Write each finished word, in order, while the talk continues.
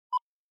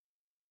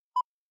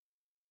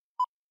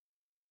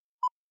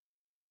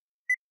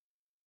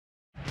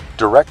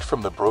Direct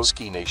from the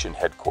Broski Nation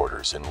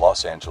headquarters in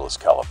Los Angeles,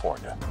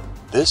 California,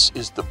 this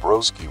is the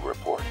Broski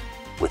Report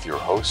with your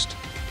host,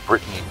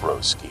 Brittany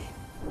Broski.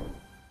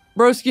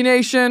 Broski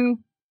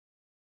Nation,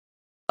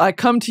 I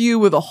come to you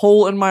with a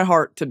hole in my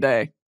heart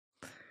today.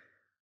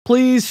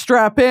 Please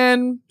strap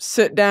in,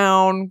 sit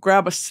down,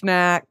 grab a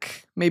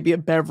snack, maybe a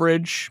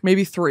beverage,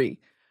 maybe 3.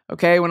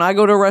 Okay, when I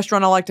go to a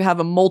restaurant, I like to have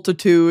a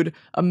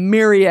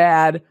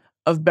myriad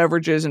of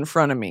beverages in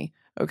front of me.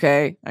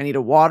 Okay, I need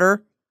a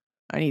water.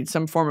 I need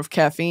some form of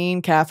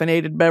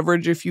caffeinated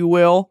beverage, if you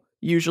will.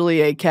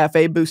 Usually a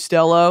Cafe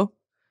Bustelo.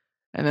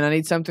 And then I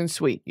need something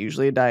sweet,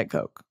 usually a Diet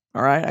Coke.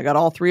 All right, I got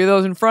all 3 of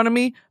those in front of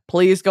me.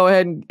 Please go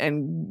ahead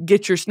and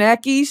get your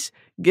snackies.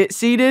 Get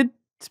seated.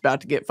 It's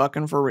about to get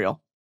fucking for real.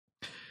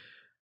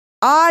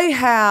 I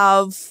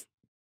have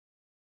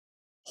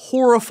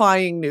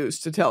horrifying news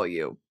to tell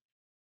you.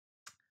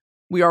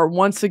 We are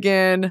once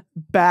again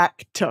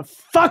back to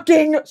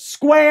fucking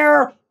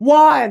square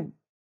one.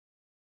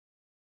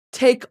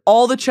 Take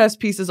all the chess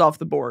pieces off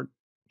the board.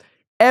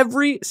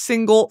 Every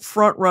single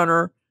front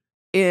runner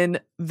in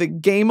the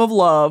game of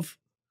love,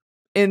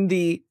 in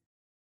the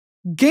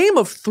Game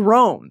of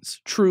Thrones,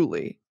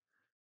 truly,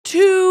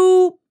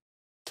 to,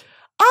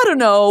 I don't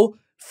know,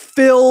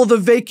 fill the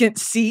vacant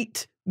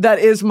seat that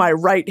is my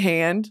right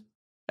hand.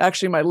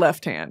 Actually, my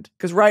left hand.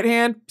 Because right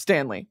hand,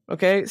 Stanley.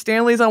 Okay?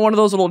 Stanley's on one of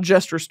those little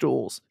jester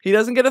stools. He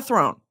doesn't get a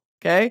throne.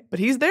 Okay? But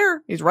he's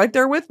there. He's right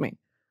there with me.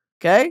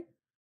 Okay?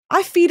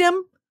 I feed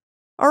him.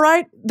 All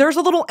right? There's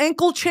a little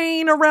ankle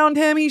chain around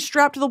him. He's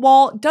strapped to the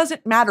wall. It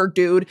doesn't matter,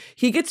 dude.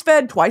 He gets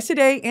fed twice a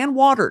day and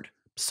watered.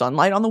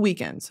 Sunlight on the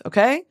weekends.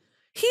 Okay?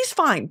 He's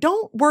fine.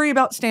 Don't worry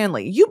about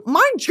Stanley. You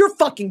mind your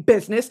fucking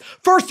business.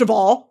 First of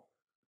all,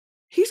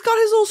 he's got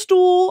his little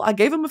stool. I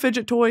gave him a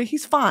fidget toy.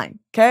 He's fine.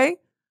 Okay?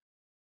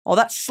 All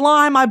that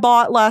slime I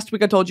bought last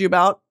week I told you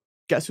about,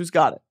 guess who's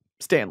got it?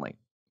 Stanley.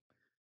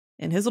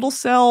 In his little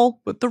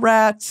cell with the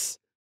rats.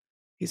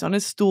 He's on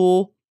his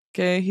stool.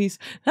 Okay, he's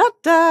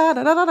Stanley.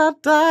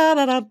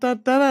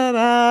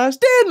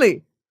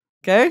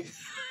 Okay?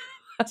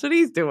 That's what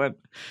he's doing.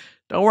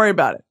 Don't worry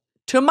about it.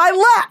 To my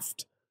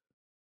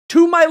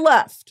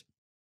left,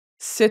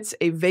 sits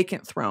a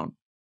vacant throne.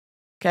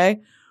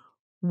 Okay?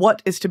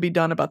 What is to be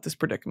done about this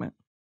predicament?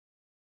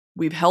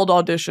 We've held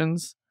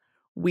auditions.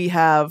 We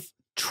have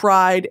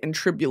tried and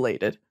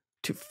tribulated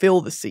to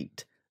fill the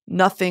seat.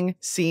 Nothing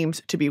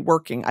seems to be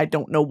working. I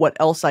don't know what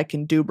else I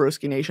can do,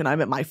 Broski Nation. I'm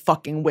at my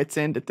fucking wit's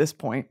end at this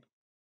point.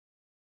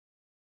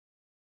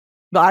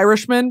 The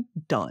Irishman,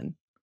 done.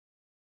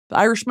 The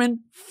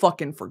Irishman,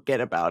 fucking forget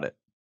about it.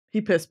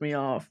 He pissed me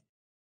off.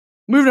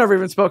 We've never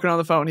even spoken on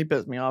the phone. He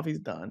pissed me off. He's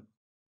done.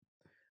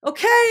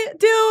 Okay,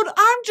 dude,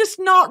 I'm just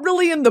not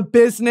really in the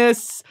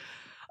business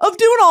of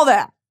doing all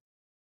that.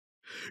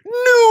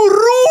 New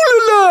rule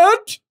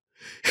alert!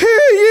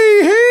 Hear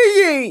ye, hear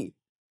ye!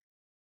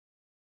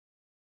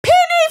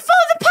 Penny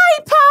for the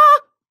paper!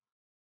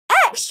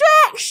 Extra,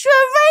 extra,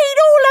 read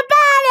all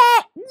about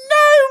it!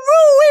 No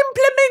rule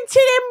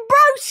implemented in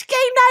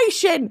Broski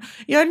Nation!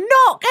 You're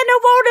not gonna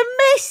want to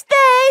miss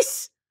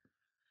this!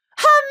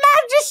 Her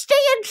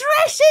Majesty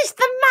addresses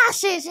the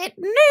masses at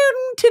noon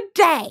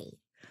today.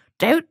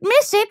 Don't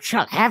miss it,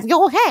 she'll have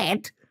your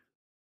head.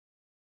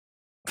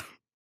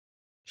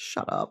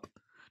 Shut up.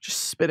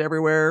 Just spit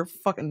everywhere.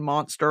 Fucking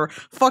monster.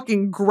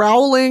 Fucking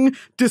growling,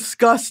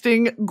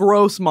 disgusting,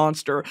 gross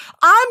monster.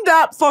 I'm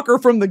that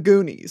fucker from the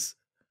Goonies.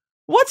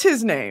 What's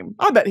his name?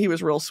 I bet he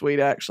was real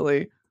sweet,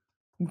 actually.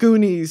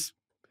 Goonies.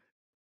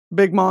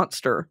 Big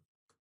monster.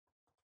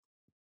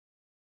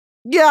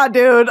 Yeah,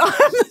 dude.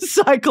 I'm the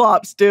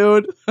Cyclops,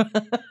 dude.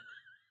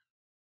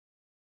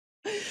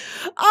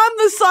 I'm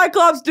the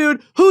Cyclops,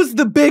 dude. Who's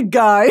the big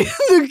guy?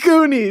 The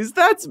Goonies.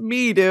 That's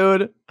me,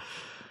 dude.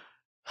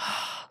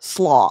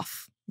 Sloth.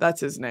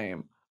 That's his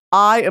name.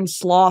 I am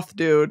Sloth,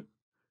 dude.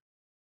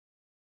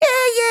 Gather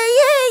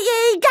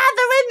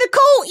in the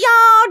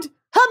courtyard.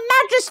 Her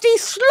Majesty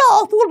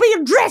Sloth will be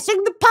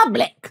addressing the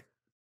public.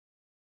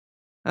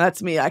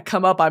 That's me. I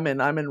come up, I'm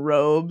in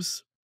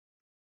robes.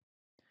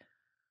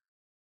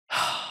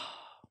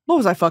 What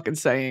was I fucking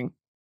saying?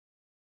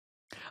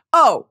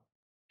 Oh,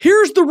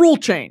 here's the rule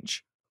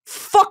change.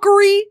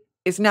 Fuckery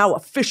is now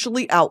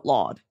officially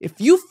outlawed. If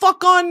you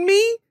fuck on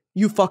me,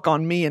 you fuck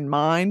on me and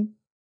mine.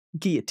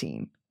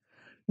 Guillotine.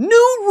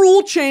 New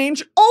rule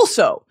change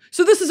also.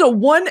 So this is a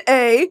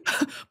 1A,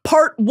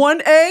 part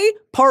 1A,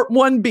 part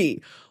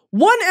 1B.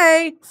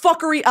 1A,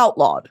 fuckery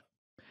outlawed.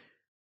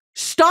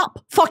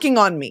 Stop fucking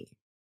on me.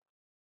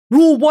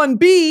 Rule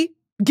 1B,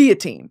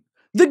 guillotine.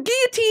 The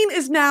guillotine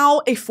is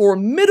now a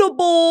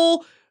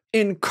formidable,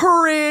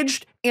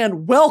 encouraged,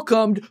 and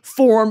welcomed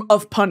form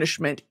of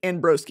punishment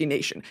in Broski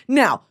Nation.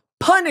 Now,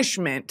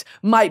 punishment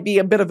might be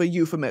a bit of a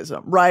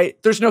euphemism, right?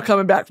 There's no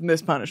coming back from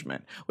this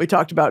punishment. We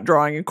talked about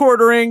drawing and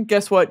quartering.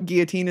 Guess what?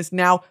 Guillotine is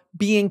now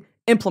being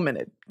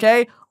implemented,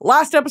 okay?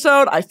 Last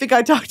episode, I think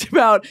I talked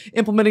about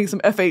implementing some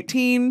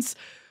F-18s.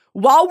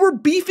 While we're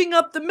beefing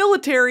up the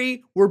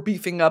military, we're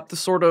beefing up the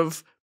sort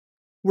of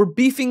we're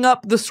beefing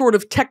up the sort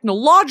of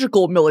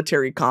technological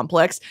military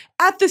complex,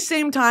 at the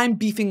same time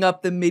beefing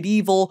up the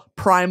medieval,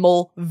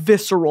 primal,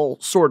 visceral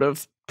sort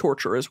of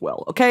torture as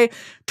well, okay?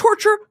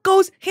 Torture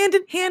goes hand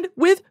in hand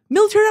with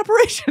military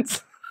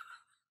operations.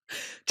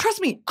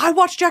 Trust me, I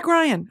watched Jack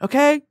Ryan,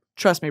 okay?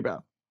 Trust me,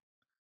 bro.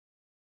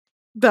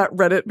 That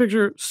Reddit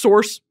picture,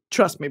 source,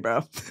 trust me,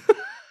 bro.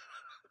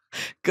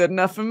 Good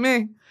enough for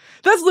me.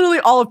 That's literally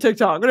all of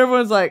TikTok. When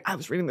everyone's like, I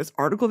was reading this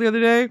article the other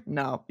day.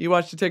 No, you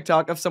watched a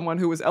TikTok of someone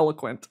who was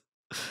eloquent.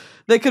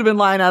 They could have been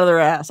lying out of their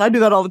ass. I do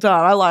that all the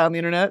time. I lie on the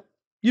internet.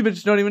 You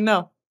bitches don't even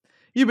know.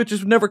 You bitches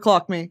would never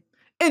clock me.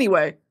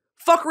 Anyway,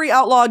 fuckery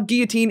outlawed,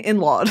 guillotine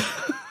inlawed.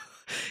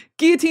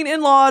 Guillotine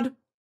inlawed.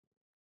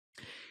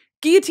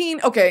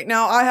 Guillotine. Okay,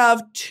 now I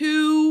have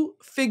two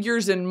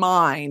figures in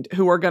mind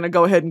who are going to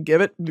go ahead and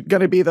give it.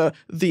 Going to be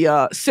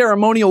the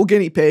ceremonial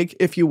guinea pig,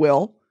 if you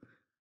will.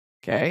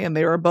 Okay, and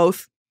they are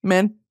both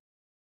men.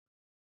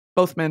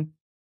 Both men.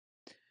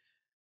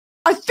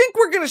 I think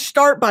we're going to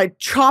start by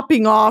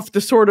chopping off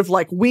the sort of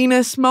like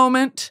weenus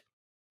moment.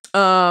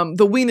 The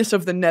weenus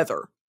of the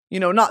nether. You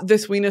know, not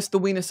this weenus, the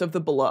weenus of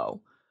the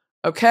below.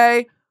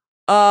 Okay?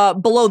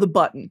 Below the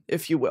button,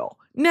 if you will.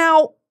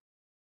 Now,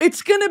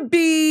 it's going to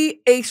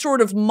be a sort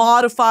of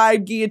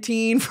modified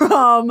guillotine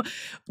from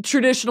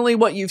traditionally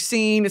what you've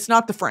seen. It's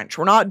not the French.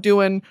 We're not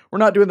doing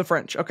the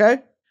French, okay?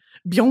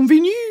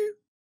 Bienvenue.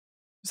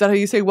 Is that how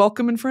you say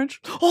welcome in French?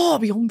 Oh,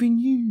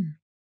 bienvenue.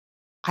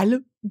 I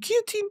love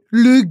guillotine.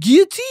 Le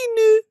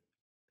guillotine.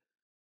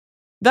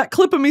 That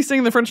clip of me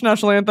singing the French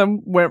national anthem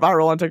went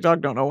viral on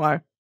TikTok. Don't know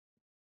why.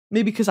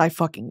 Maybe because I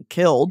fucking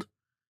killed.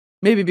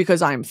 Maybe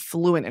because I'm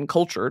fluent and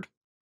cultured.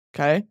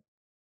 Okay?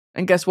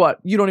 And guess what?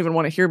 You don't even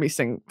want to hear me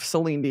sing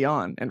Celine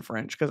Dion in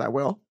French, because I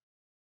will.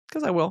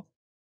 Because I will.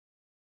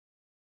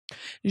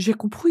 J'ai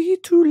compris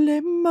tous les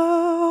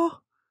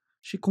morts.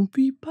 J'ai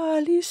compris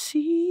pas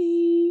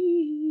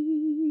ici.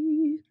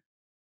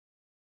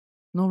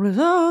 No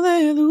besoin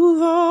de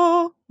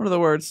nouveau. What are the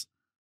words?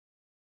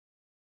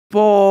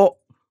 Porque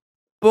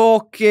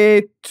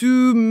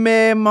tu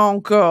m'aimes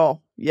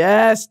encore.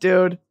 Yes,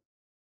 dude.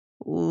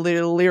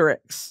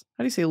 Lyrics.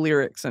 How do you say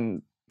lyrics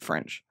in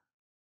French?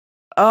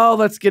 Oh,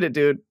 let's get it,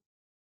 dude.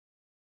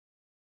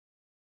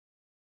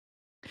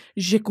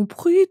 J'ai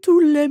compris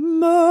tous les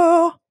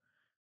mots.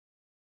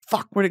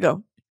 Fuck, where'd it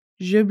go?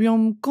 J'ai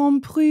bien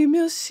compris,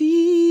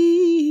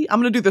 merci. I'm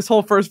gonna do this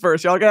whole first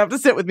verse. Y'all are gonna have to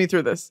sit with me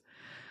through this.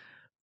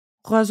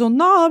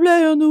 Raisonnable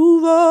et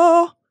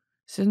nouveau,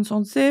 ce ne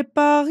sont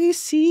pas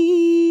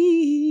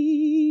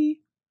ici.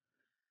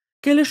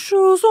 Que les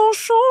choses ont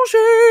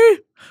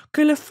changé,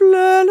 que les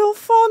fleurs ont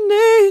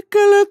fané, que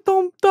le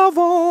temps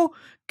d'avant,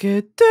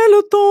 qu'était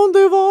le temps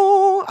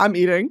devant. I'm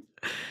eating.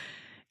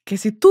 Que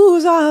si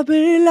tous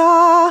avaient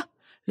là,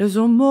 les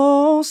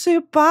hommes se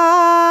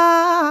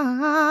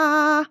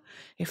pas.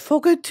 Il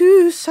faut que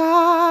tu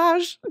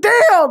saches.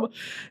 Damn!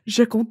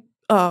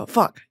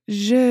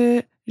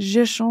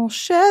 J'ai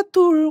changé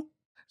tout.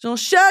 J'en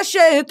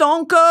cherchais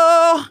ton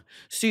corps.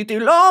 Si t'es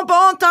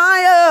longtemps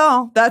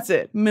ailleurs. That's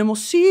it. Même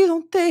aussi dans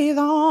tes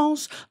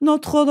danses,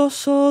 notre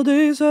dos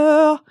des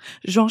heures.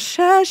 J'en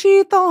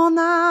cherchais ton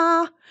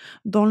âme.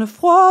 Dans le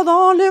froid,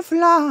 dans les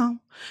flammes.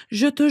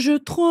 Je te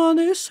jetterai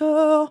des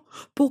sorts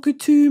pour que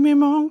tu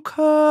m'aimes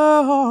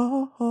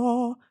encore.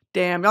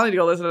 Damn, y'all need to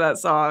go listen to that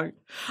song.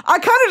 I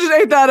kind of just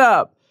ate that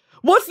up.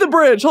 What's the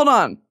bridge? Hold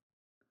on.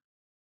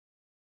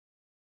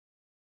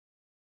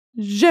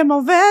 Je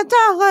m'en vais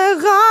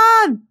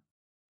t'arrêter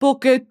pour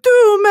que tu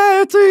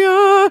m'aies.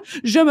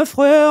 Je me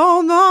ferai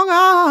en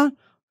organe.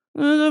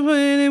 Je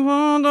ferai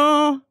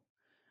indépendant.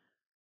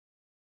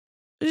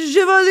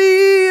 J'ai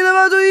validé la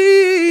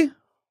batterie.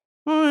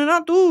 On est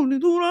là tous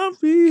la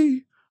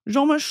vie.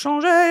 J'en me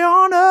changeais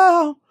en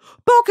heure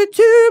pour que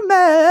tu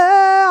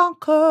m'aies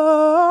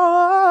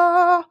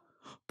encore.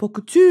 Pour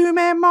que tu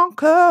m'aimes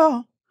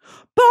encore.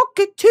 Pour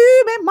que tu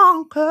m'aimes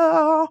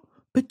encore.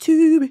 Que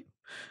tu m'aimes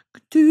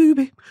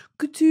encore.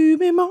 Que tu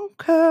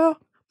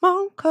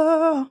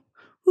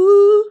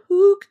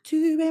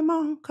m'aimes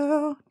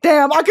encore.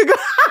 Damn, I could go.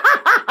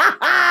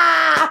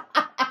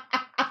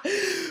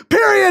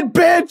 Period,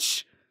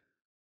 bitch.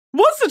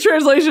 What's the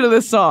translation of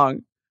this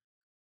song?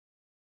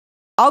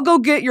 I'll go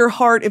get your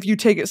heart if you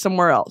take it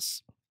somewhere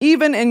else.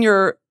 Even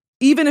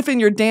if in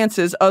your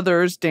dances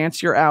others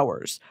dance your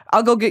hours.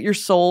 I'll go get your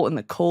soul in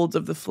the colds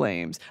of the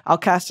flames. I'll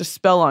cast a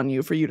spell on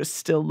you for you to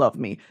still love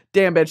me.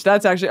 Damn, bitch,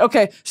 that's actually...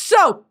 Okay,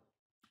 so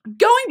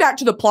going back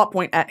to the plot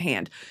point at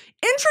hand.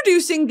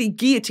 Introducing the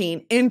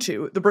guillotine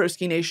into the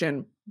Broski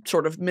Nation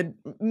sort of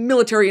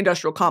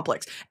military-industrial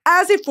complex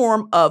as a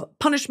form of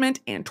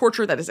punishment and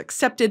torture that is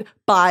accepted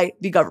by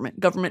the government.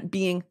 Government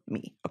being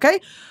me, okay?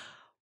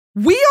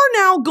 We are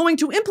now going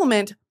to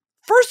implement,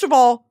 first of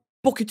all,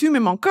 Pour que tu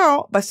m'aimes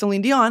encore by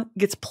Celine Dion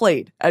gets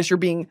played as you're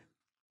being,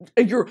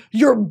 your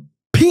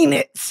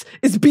penis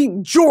is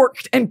being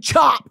jorked and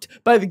chopped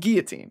by the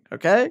guillotine,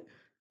 okay?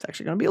 It's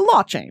actually going to be a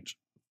law change.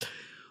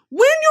 When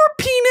your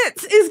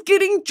penis is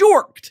getting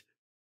jorked,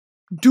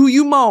 do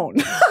you moan?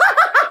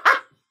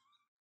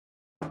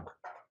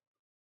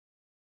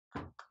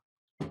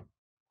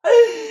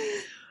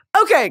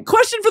 Okay,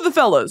 question for the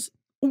fellas.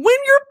 When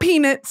your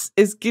penis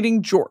is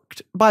getting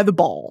jorked by the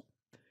ball,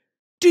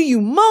 do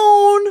you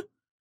moan?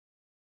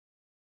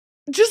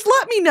 Just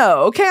let me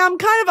know, okay? I'm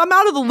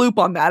out of the loop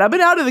on that. I've been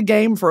out of the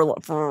game for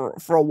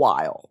a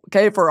while,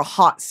 okay? For a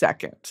hot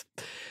second.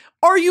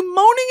 Are you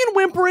moaning and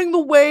whimpering the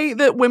way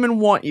that women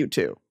want you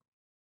to?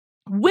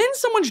 When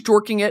someone's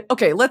jorking it,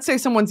 okay, let's say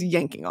someone's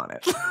yanking on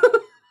it.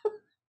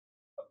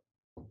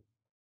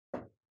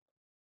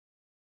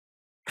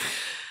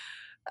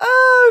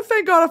 Oh,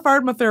 thank God I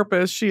fired my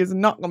therapist. She is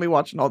not going to be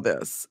watching all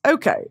this.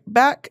 Okay,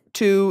 back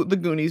to the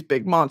Goonies'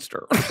 big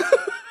monster.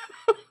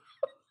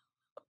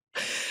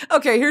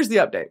 Okay, here's the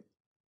update.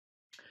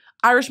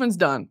 Irishman's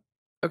done,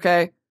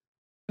 okay?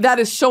 That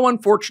is so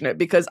unfortunate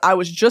because I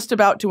was just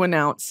about to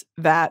announce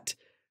that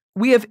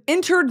we have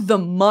entered the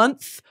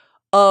month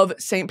of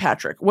St.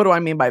 Patrick. What do I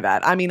mean by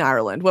that? I mean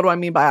Ireland. What do I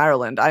mean by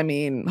Ireland? I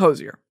mean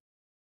Hozier.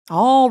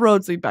 All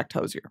roads lead back to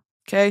Hozier,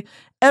 okay?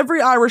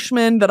 Every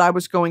Irishman that I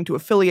was going to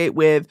affiliate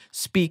with,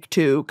 speak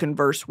to,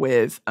 converse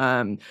with,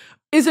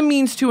 is a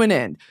means to an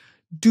end.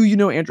 Do you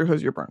know Andrew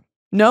Hozier Byrne?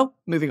 No?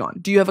 Moving on.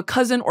 Do you have a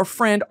cousin or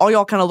friend? All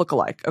y'all kind of look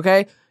alike,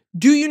 okay?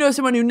 Do you know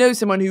someone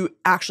who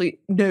actually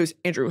knows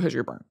Andrew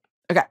Hozier Byrne?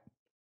 Okay.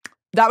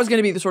 That was going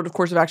to be the sort of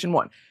course of action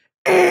one.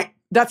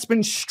 That's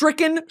been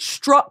striken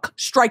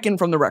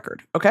from the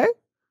record, okay?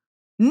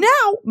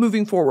 Now,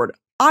 moving forward,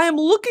 I am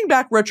looking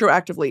back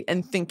retrospectively,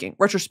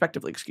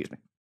 excuse me.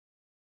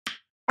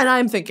 And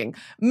I'm thinking,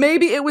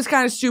 maybe it was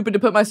kind of stupid to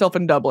put myself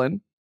in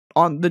Dublin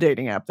on the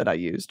dating app that I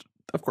used.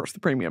 Of course, the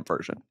premium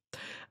version.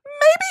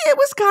 Maybe it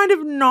was kind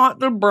of not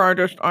the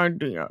brightest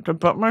idea to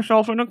put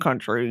myself in a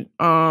country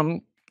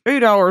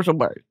 8 hours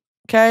away,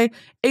 okay?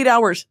 8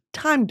 hours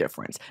time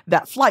difference.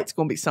 That flight's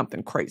going to be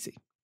something crazy,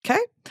 okay?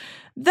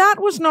 That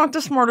was not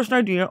the smartest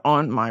idea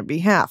on my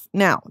behalf.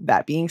 Now,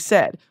 that being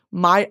said,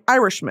 my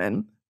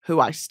Irishman,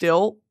 who I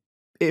still,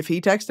 if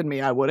he texted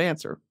me, I would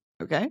answer,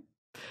 okay?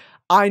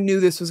 I knew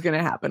this was going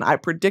to happen. I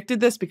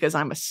predicted this because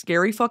I'm a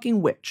scary fucking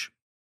witch.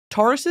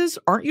 Tauruses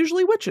aren't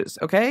usually witches,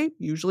 okay?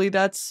 Usually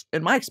that's,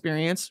 in my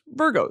experience,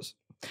 Virgos.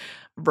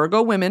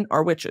 Virgo women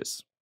are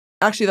witches.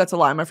 Actually, that's a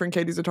lie. My friend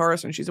Katie's a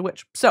Taurus and she's a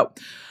witch. So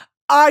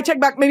I take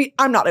back, maybe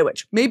I'm not a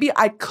witch. Maybe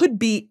I could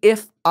be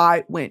if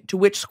I went to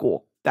witch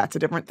school. That's a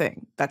different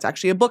thing. That's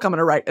actually a book I'm going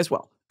to write as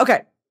well.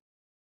 Okay.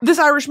 This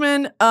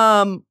Irishman,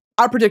 I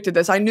predicted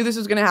this. I knew this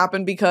was going to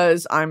happen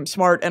because I'm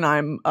smart and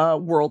I'm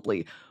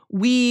worldly.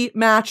 We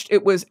matched.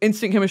 It was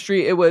instant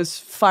chemistry. It was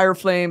fire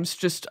flames.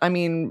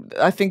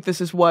 I think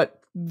this is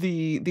what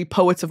the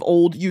poets of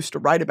old used to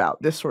write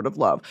about, this sort of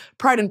love.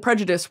 Pride and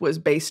Prejudice was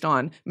based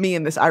on me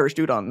and this Irish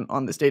dude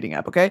on this dating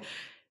app, okay?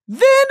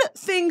 Then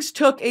things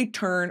took a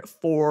turn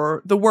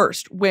for the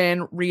worst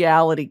when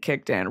reality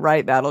kicked in,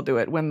 right? That'll do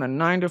it. When the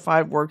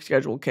 9-to-5 work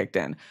schedule kicked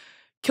in.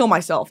 Kill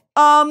myself.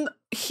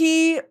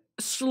 He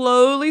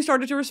slowly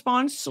started to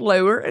respond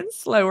slower and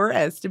slower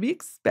as to be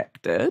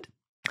expected.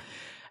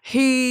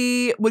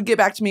 He would get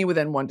back to me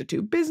within 1 to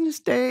 2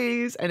 business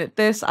days. And at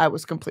this, I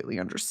was completely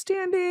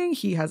understanding.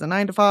 He has a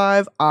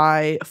 9-to-5.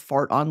 I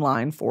fart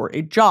online for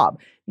a job.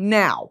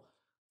 Now,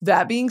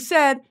 that being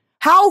said,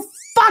 how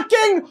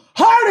fucking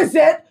hard is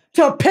it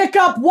to pick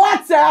up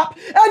WhatsApp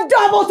and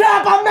double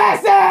tap a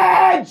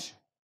message?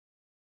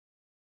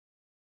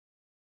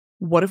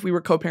 What if we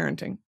were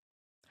co-parenting?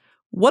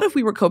 What if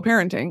we were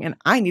co-parenting and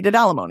I needed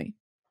alimony?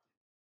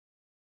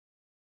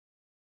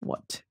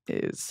 What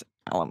is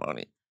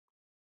alimony?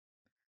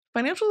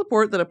 Financial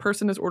support that a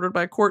person is ordered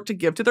by a court to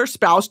give to their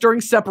spouse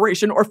during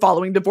separation or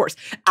following divorce.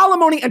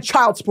 Alimony and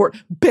child support.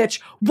 Bitch,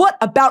 what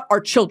about our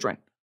children?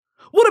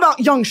 What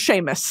about young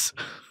Seamus?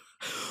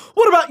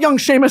 What about young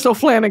Seamus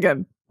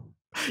O'Flanagan?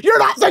 You're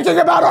not thinking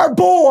about our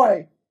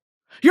boy.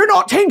 You're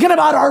not thinking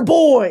about our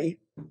boy.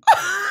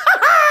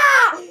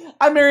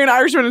 I marry an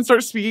Irishman and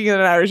start speaking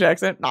in an Irish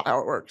accent. Not how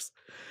it works.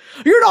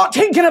 You're not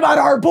thinking about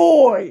our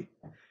boy.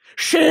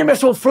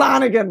 Seamus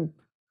O'Flanagan.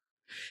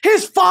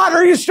 His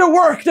father used to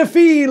work the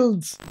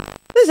fields.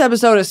 This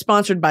episode is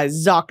sponsored by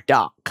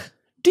ZocDoc.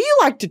 Do you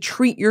like to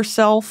treat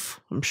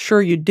yourself? I'm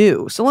sure you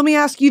do. So let me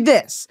ask you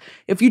this.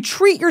 If you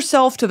treat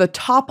yourself to the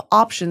top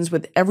options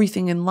with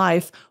everything in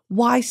life,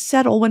 why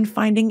settle when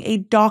finding a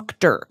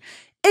doctor?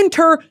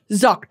 Enter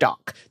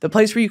ZocDoc, the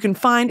place where you can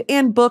find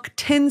and book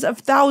tens of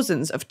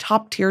thousands of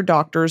top-tier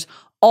doctors,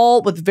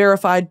 all with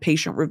verified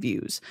patient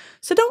reviews.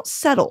 So don't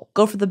settle.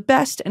 Go for the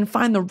best and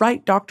find the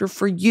right doctor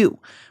for you.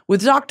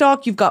 With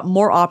ZocDoc, you've got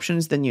more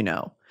options than you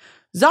know.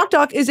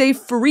 ZocDoc is a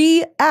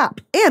free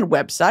app and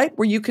website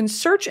where you can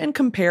search and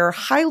compare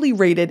highly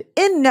rated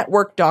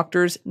in-network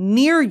doctors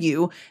near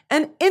you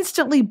and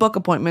instantly book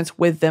appointments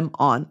with them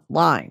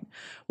online.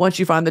 Once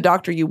you find the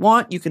doctor you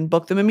want, you can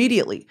book them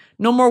immediately.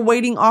 No more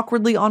waiting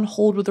awkwardly on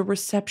hold with a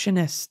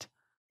receptionist.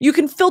 You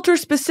can filter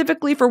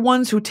specifically for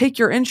ones who take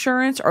your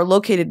insurance, are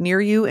located near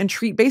you, and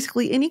treat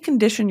basically any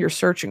condition you're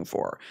searching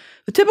for.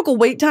 The typical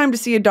wait time to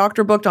see a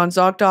doctor booked on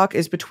ZocDoc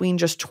is between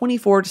just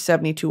 24 to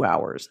 72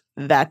 hours.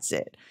 That's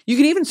it. You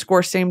can even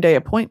score same-day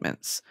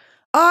appointments.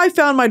 I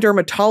found my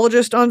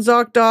dermatologist on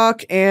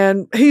ZocDoc,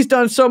 and he's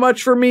done so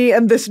much for me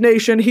and this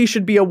nation, he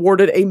should be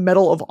awarded a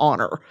Medal of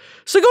Honor.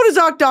 So go to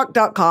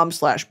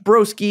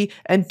ZocDoc.com/broski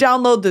and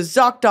download the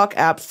ZocDoc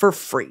app for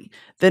free.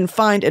 Then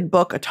find and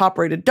book a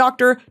top-rated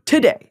doctor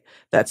today.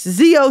 That's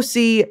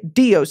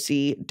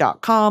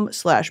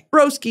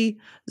ZocDoc.com/broski,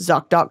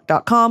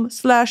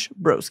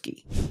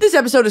 ZocDoc.com/broski. This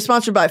episode is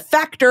sponsored by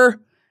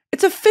Factor.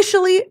 It's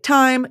officially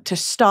time to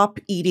stop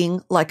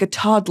eating like a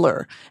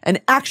toddler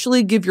and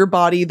actually give your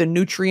body the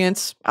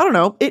nutrients,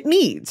 it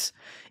needs.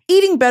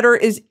 Eating better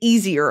is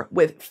easier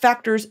with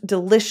Factor's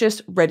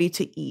delicious,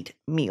 ready-to-eat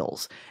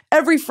meals.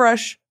 Every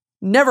fresh,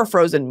 never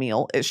frozen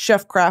meal is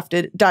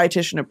chef-crafted,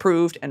 dietitian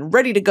approved, and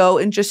ready to go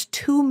in just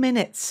 2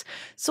 minutes.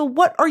 So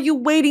what are you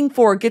waiting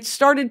for? Get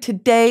started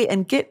today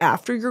and get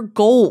after your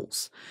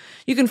goals.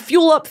 You can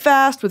fuel up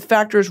fast with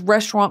Factor's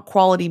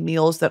restaurant-quality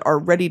meals that are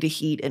ready to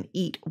heat and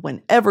eat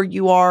whenever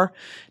you are.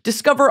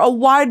 Discover a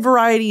wide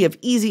variety of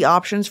easy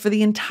options for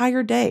the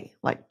entire day,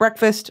 like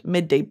breakfast,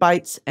 midday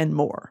bites, and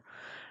more.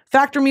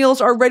 Factor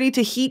meals are ready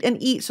to heat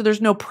and eat, so there's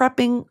no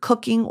prepping,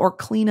 cooking, or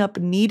cleanup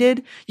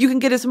needed. You can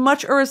get as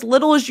much or as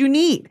little as you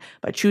need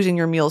by choosing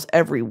your meals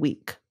every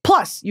week.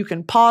 Plus, you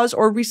can pause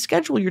or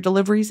reschedule your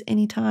deliveries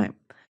anytime.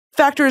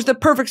 Factor is the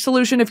perfect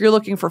solution if you're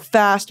looking for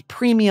fast,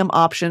 premium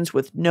options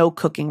with no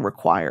cooking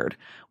required.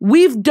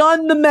 We've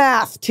done the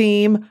math,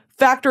 team.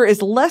 Factor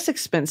is less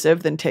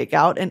expensive than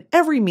takeout, and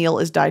every meal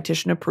is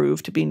dietitian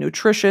approved to be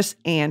nutritious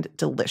and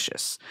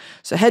delicious.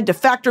 So head to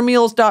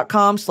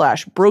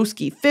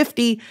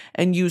factormeals.com/broski50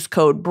 and use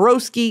code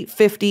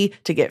broski50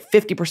 to get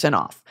 50%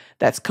 off.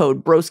 That's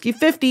code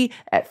broski50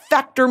 at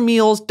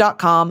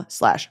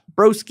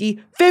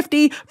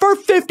factormeals.com/broski50 for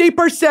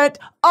 50%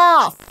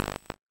 off.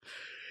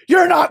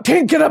 You're not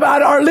thinking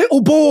about our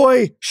little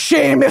boy,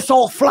 Seamus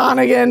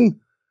O'Flanagan.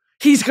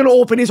 He's going to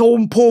open his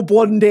own pub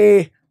one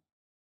day.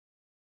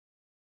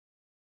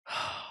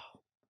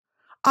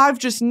 I've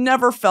just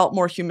never felt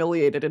more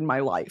humiliated in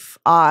my life.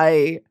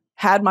 I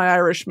had my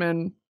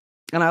Irishman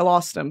and I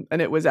lost him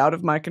and it was out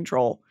of my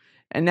control.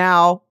 And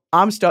now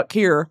I'm stuck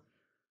here.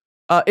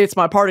 It's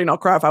my party and I'll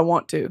cry if I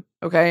want to.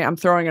 Okay, I'm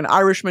throwing an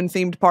Irishman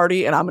themed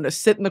party and I'm going to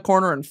sit in the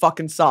corner and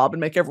fucking sob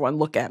and make everyone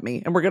look at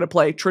me. And we're going to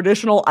play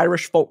traditional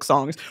Irish folk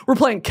songs. We're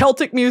playing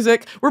Celtic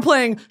music. We're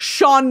playing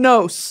Sean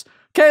Nose.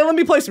 Okay, let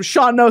me play some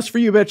Sean Nose for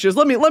you bitches.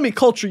 Let me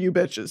culture you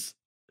bitches.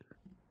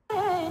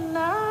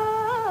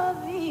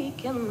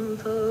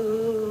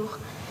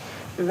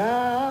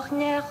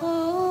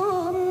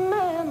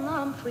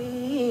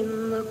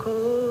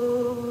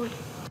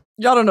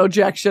 Y'all don't know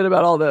jack shit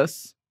about all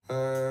this.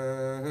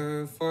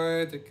 And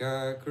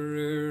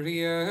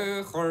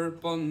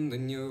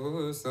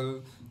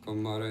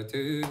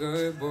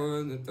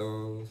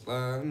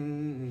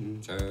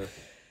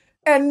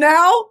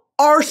now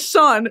our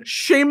son,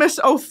 Seamus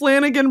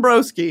O'Flanagan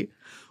Broski,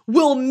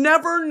 will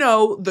never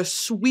know the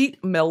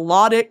sweet,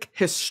 melodic,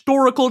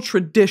 historical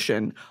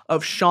tradition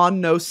of Sean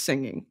Nose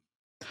singing.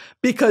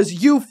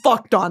 Because you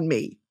fucked on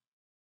me.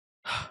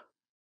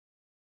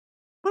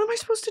 What am I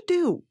supposed to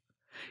do?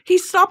 He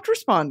stopped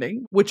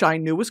responding, which I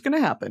knew was going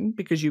to happen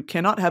because you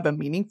cannot have a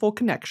meaningful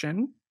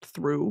connection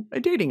through a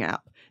dating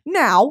app.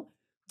 Now,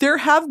 there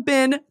have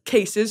been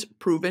cases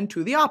proven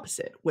to the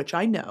opposite, which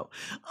I know.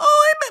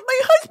 Oh, I met my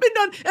husband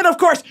on, and of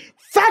course,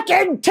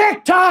 fucking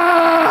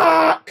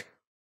TikTok!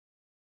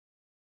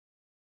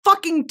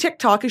 Fucking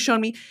TikTok has shown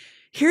me,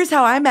 here's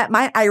how I met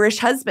my Irish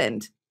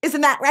husband.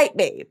 Isn't that right,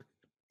 babe?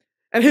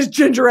 And his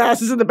ginger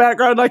ass is in the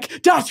background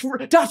like, that's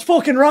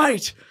fucking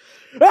right.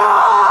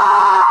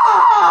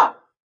 Ah!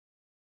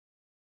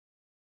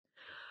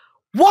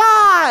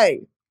 Why?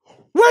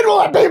 When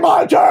will it be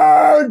my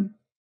turn?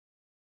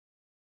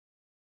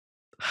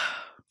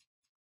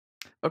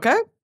 Okay?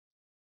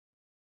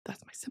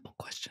 That's my simple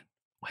question.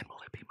 When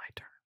will it be my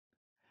turn?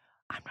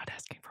 I'm not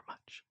asking for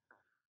much.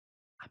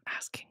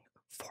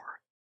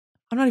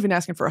 I'm not even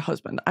asking for a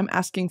husband. I'm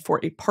asking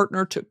for a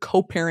partner to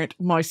co-parent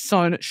my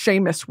son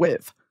Seamus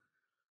with.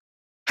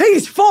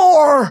 He's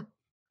 4!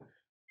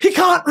 He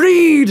can't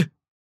read!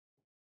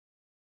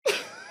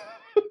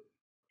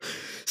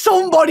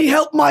 Somebody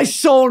help my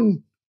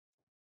son!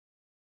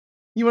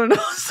 You want to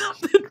know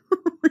something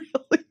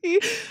really?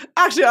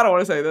 Actually, I don't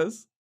want to say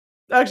this.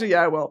 Actually,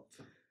 yeah, I will.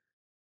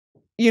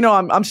 You know,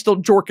 I'm still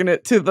jorking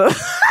it to the...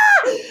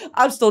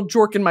 I'm still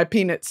jorking my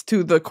peanuts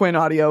to the Quinn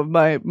audio,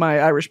 my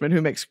Irishman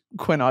who makes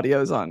Quinn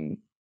audios on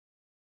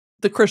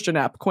the Christian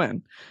app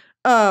Quinn.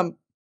 I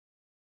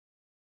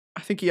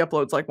think he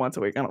uploads like once a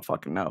week. I don't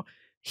fucking know.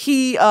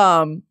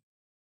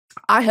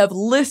 I have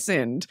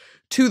listened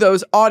to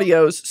those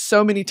audios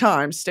so many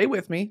times. Stay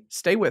with me.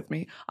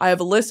 I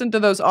have listened to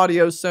those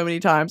audios so many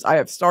times. I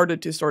have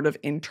started to sort of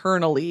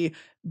internally,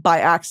 by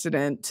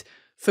accident,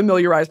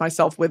 familiarize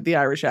myself with the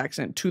Irish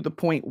accent to the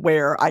point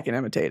where I can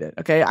imitate it.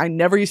 Okay. I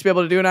never used to be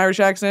able to do an Irish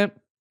accent.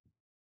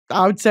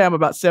 I would say I'm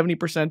about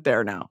 70%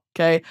 there now.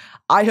 Okay.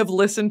 I have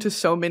listened to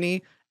so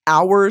many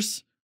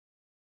hours,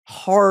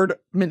 hard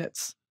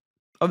minutes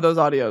of those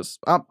audios.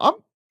 I'm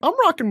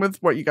rocking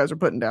with what you guys are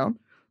putting down.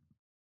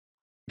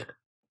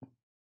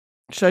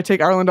 Should I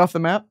take Ireland off the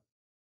map?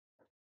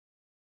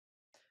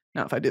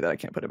 No, if I do that, I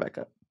can't put it back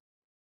up.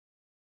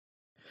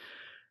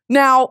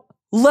 Now,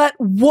 let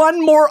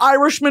one more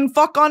Irishman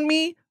fuck on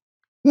me.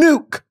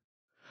 Nuke.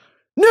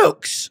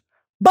 Nukes.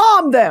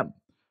 Bomb them.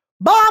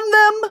 Bomb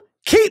them.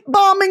 Keep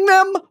bombing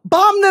them.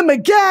 Bomb them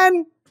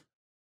again.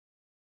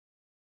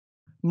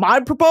 My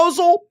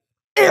proposal,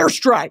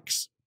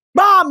 airstrikes.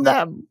 Bomb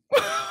them.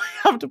 I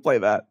have to play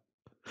that.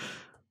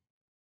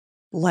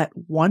 Let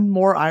one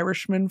more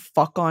Irishman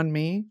fuck on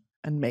me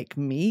and make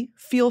me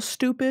feel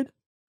stupid.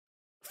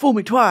 Fool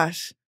me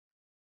twice.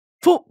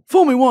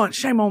 Fool me once.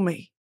 Shame on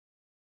me.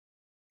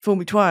 Fool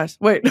me twice.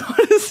 Wait,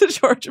 what is the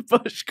George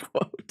Bush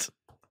quote?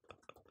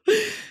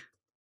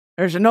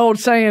 There's an old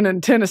saying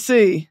in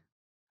Tennessee.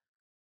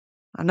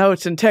 I know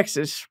it's in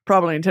Texas,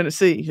 probably in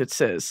Tennessee. It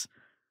says,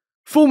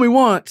 fool me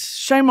once,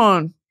 shame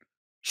on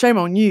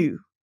you.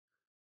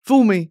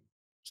 Fool me,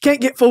 you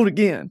can't get fooled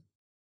again.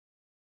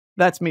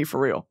 That's me for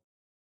real.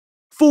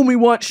 Fool me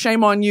once,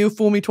 shame on you.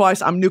 Fool me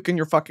twice, I'm nuking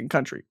your fucking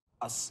country.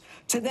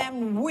 To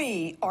them,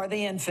 we are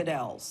the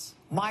infidels.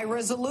 My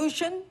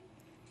resolution?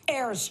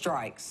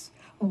 Airstrikes.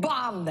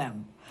 Bomb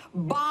them.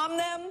 Bomb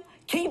them.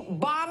 Keep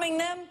bombing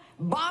them.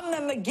 Bomb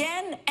them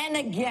again and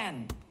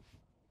again.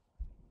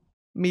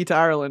 Me to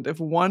Ireland if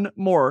one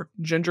more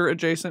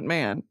ginger-adjacent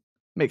man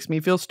makes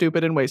me feel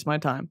stupid and waste my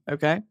time,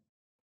 okay?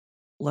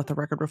 Let the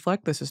record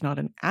reflect this is not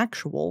an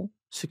actual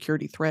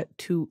security threat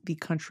to the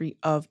country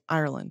of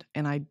Ireland.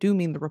 And I do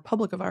mean the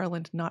Republic of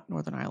Ireland, not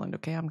Northern Ireland,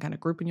 okay? I'm kind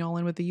of grouping y'all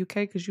in with the UK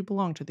because you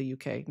belong to the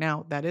UK.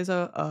 Now, that is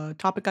a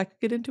topic I could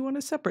get into on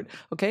a separate,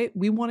 okay?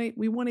 We want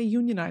a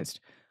unionized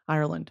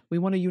Ireland. We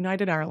want a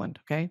united Ireland,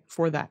 okay?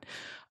 For that.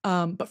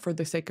 But for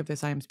the sake of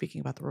this, I am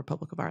speaking about the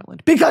Republic of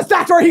Ireland. Because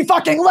that's where he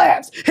fucking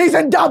lives! He's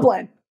in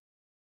Dublin!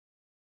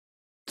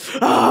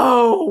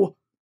 Oh!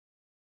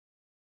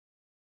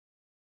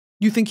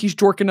 You think he's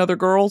jorking other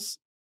girls?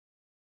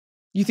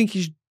 You think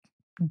he's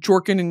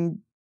jorking and...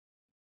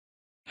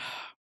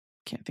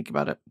 Can't think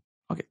about it.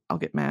 I'll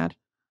get mad.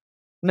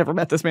 Never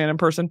met this man in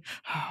person.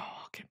 Oh,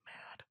 I'll get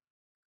mad.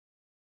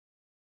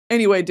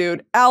 Anyway,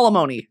 dude,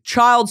 alimony,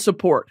 child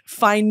support,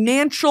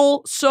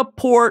 financial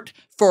support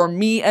for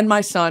me and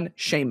my son,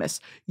 Seamus.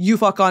 You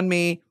fuck on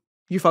me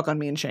and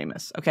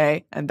Seamus,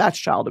 okay? And that's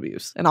child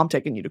abuse, and I'm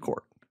taking you to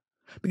court.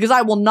 Because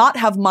I will not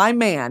have my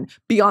man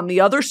be on the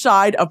other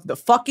side of the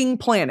fucking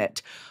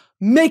planet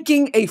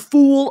making a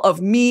fool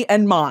of me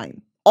and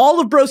mine. All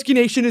of Broski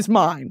Nation is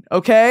mine,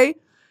 okay?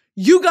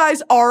 You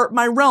guys are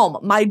my realm,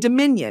 my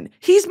dominion.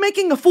 He's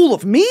making a fool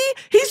of me.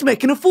 He's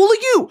making a fool of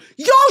you.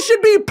 Y'all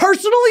should be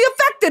personally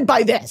affected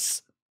by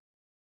this.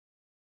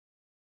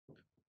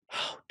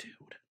 Oh,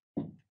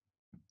 dude.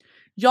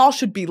 Y'all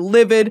should be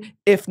livid,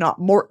 if not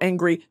more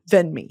angry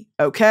than me,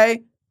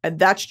 okay? And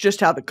that's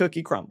just how the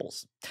cookie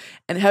crumbles.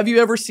 And have you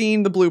ever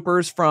seen the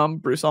bloopers from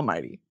Bruce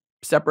Almighty?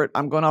 Separate,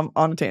 I'm going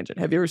on a tangent.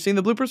 Have you ever seen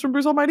the bloopers from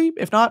Bruce Almighty?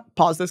 If not,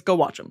 pause this, go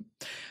watch them.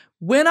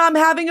 When I'm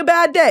having a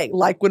bad day,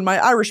 like when my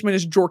Irishman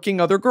is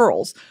jorking other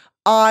girls,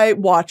 I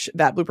watch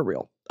that blooper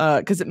reel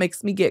because it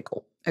makes me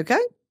giggle, okay?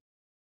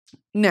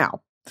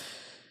 Now,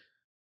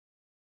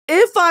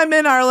 if I'm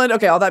in Ireland,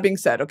 okay, all that being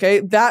said, okay,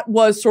 that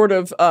was sort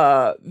of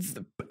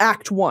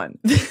Act 1.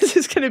 This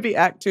is going to be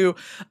Act 2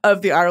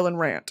 of the Ireland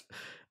rant.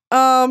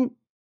 I'm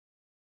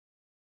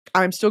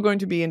still going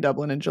to be in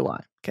Dublin in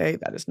July. Okay,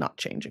 that is not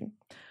changing.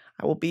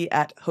 I will be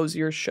at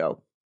Hozier's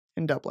show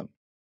in Dublin.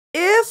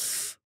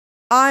 If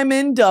I'm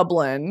in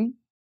Dublin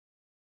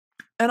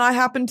and I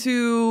happen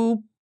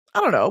to, I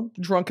don't know,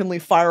 drunkenly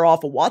fire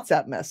off a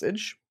WhatsApp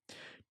message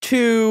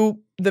to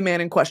the man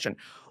in question,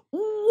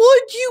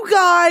 would you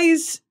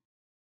guys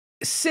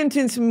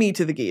sentence me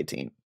to the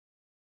guillotine?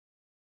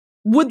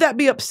 Would that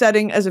be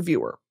upsetting as a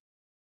viewer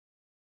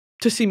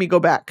to see me go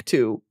back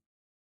to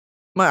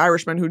my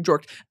Irishman who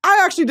jorked?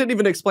 I actually didn't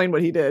even explain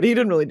what he did. He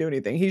didn't really do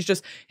anything.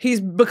 He's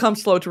become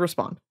slow to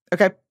respond.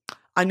 Okay.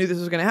 I knew this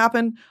was going to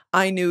happen.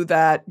 I knew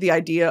that the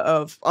idea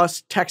of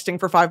us texting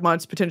for 5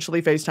 months,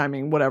 potentially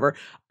FaceTiming, whatever,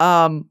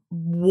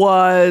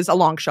 was a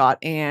long shot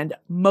and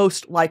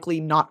most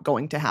likely not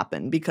going to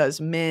happen because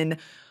men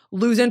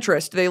lose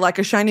interest. They like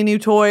a shiny new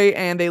toy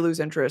and they lose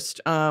interest.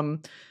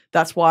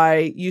 That's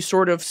why you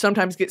sort of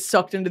sometimes get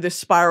sucked into this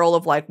spiral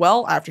of like,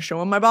 well, I have to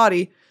show him my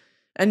body.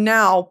 And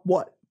now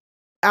what?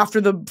 After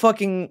the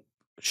fucking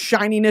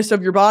shininess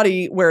of your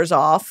body wears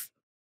off,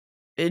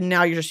 and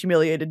now you're just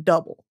humiliated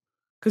double.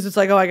 Because it's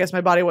like, oh, I guess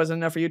my body wasn't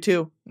enough for you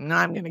too. Now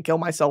I'm going to kill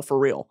myself for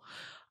real.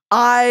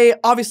 I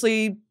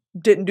obviously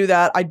didn't do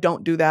that. I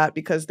don't do that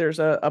because there's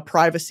a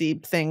privacy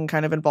thing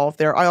kind of involved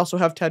there. I also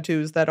have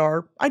tattoos that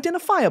are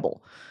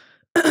identifiable.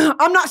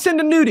 I'm not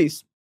sending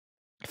nudies.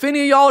 If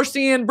any of y'all are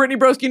seeing Brittany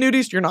Broski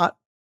nudies, you're not.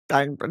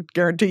 I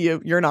guarantee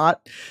you, you're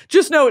not.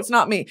 Just know it's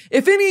not me.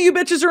 If any of you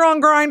bitches are on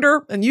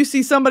Grindr and you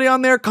see somebody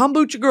on there, come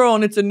boot your girl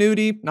and it's a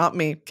nudie, not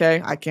me,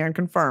 okay? I can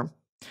confirm.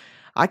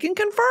 I can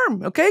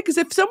confirm, okay? Because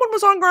if someone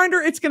was on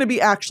Grindr, it's going to be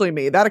actually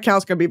me. That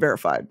account's going to be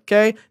verified,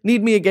 okay?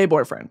 Need me a gay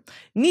boyfriend.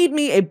 Need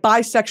me a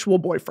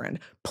bisexual boyfriend.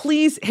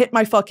 Please hit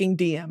my fucking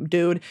DM,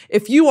 dude.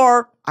 If you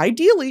are,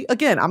 ideally,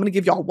 again, I'm going to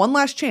give y'all one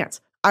last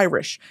chance.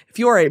 Irish. If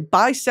you are a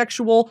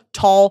bisexual,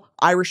 tall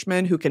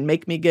Irishman who can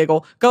make me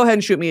giggle, go ahead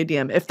and shoot me a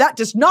DM. If that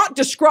does not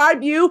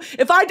describe you,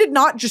 if I did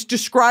not just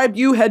describe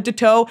you head to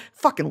toe,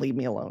 fucking leave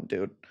me alone,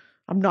 dude.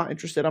 I'm not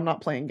interested. I'm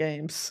not playing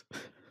games.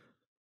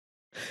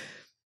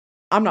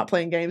 I'm not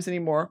playing games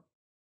anymore.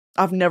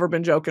 I've never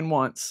been joking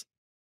once.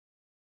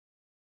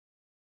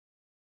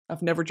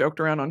 I've never joked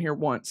around on here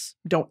once.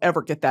 Don't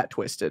ever get that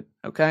twisted,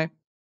 okay?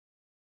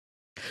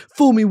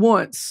 Fool me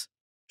once,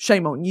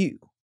 shame on you.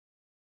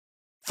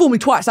 Fool me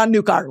twice, I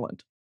nuke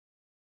Ireland.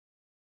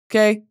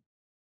 Okay?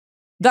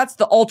 That's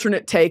the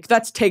alternate take.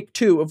 That's take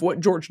 2 of what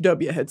George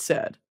W. had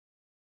said.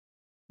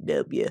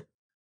 W.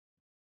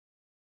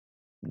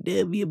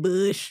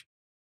 Bush.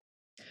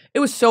 It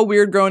was so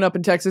weird growing up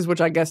in Texas,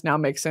 which I guess now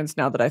makes sense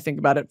now that I think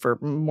about it for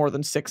more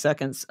than 6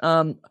 seconds.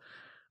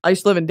 I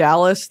used to live in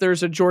Dallas.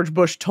 There's a George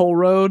Bush toll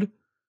road.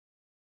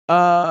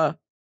 On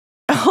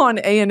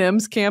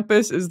A&M's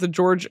campus is the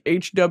George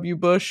H.W.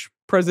 Bush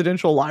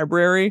Presidential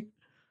Library.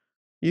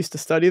 Used to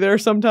study there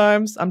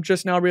sometimes. I'm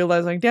just now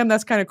realizing, damn,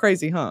 that's kind of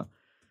crazy, huh?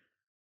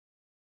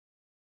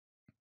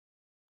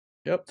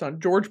 Yep, it's on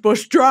George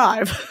Bush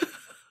Drive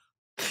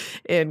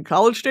in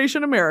College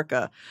Station,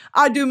 America.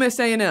 I do miss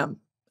A&M.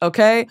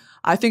 Okay,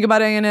 I think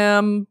about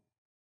A&M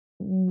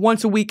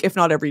once a week, if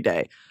not every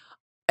day.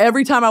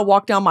 Every time I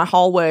walk down my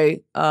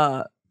hallway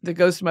that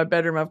goes to my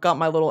bedroom, I've got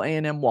my little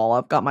A&M wall.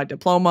 I've got my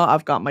diploma,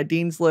 I've got my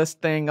dean's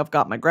list thing, I've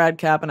got my grad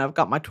cap, and I've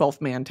got my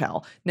 12th man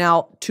towel.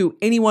 Now, to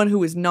anyone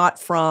who is not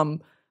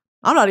from,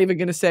 I'm not even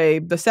going to say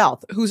the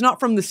South, who's not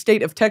from the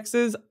state of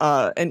Texas,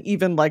 and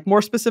even like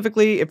more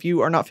specifically, if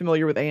you are not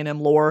familiar with A&M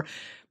lore,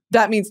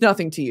 that means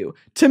nothing to you.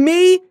 To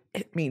me,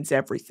 it means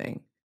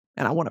everything.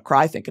 And I want to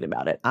cry thinking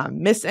about it. I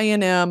miss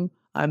A&M.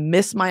 I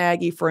miss my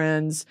Aggie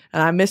friends.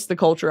 And I miss the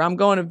culture. I'm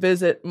going to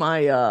visit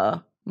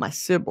my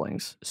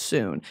siblings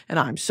soon. And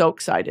I'm so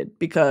excited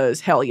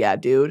because hell yeah,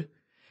 dude.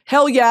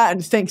 Hell yeah,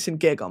 and thanks and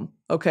gig 'em,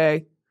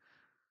 okay?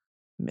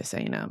 Miss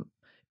A&M.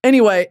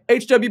 Anyway,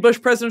 H.W.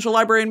 Bush Presidential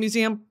Library and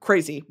Museum,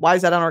 crazy. Why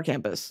is that on our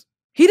campus?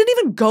 He didn't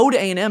even go to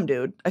A&M,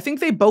 dude. I think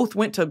they both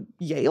went to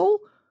Yale.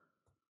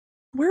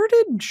 Where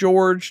did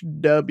George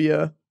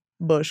W.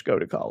 Bush go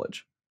to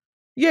college?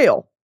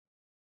 Yale.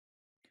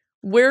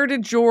 Where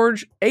did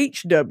George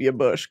H.W.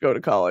 Bush go to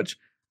college?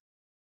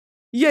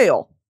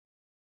 Yale.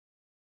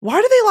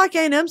 Why do they like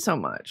A&M so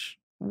much?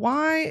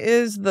 Why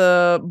is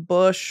the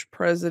Bush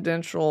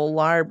Presidential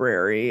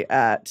Library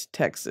at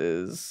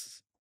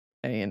Texas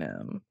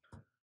A&M?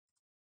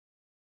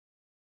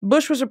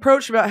 Bush was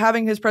approached about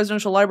having his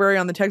presidential library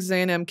on the Texas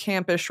A&M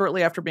campus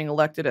shortly after being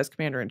elected as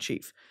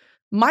commander-in-chief.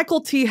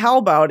 Michael T.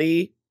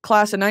 Halbaudy,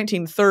 class of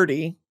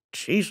 1930.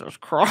 Jesus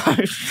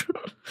Christ.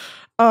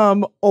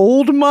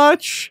 Old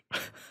much?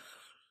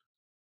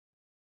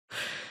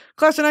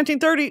 Class of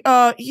 1930.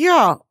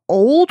 Yeah,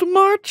 old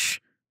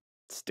much?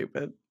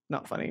 Stupid.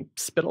 Not funny.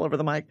 Spit all over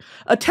the mic.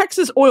 A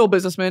Texas oil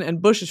businessman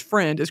and Bush's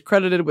friend is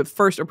credited with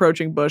first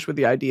approaching Bush with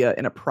the idea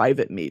in a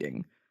private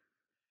meeting.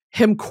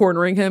 Him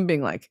cornering him,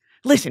 being like,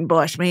 listen,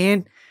 Bush,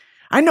 man,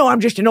 I know I'm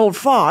just an old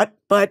fart,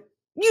 but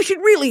you should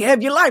really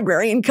have your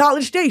library in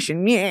College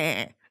Station,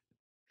 yeah.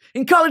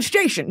 In College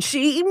Station,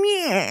 see?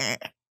 Yeah.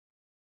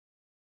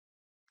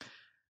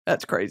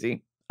 That's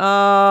crazy.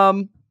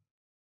 Anyway,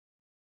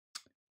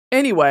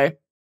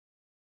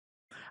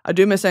 I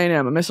do miss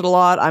A&M. I miss it a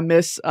lot. I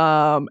miss,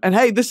 and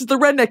hey, this is the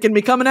redneck in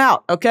me coming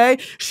out, okay?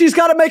 She's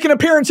got to make an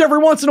appearance every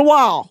once in a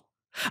while.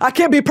 I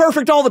can't be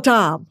perfect all the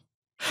time.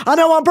 I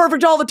know I'm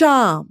perfect all the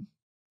time.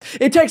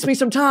 It takes me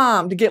some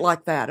time to get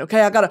like that,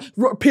 okay? I got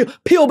to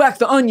peel back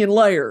the onion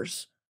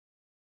layers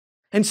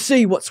and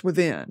see what's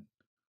within.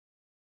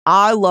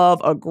 I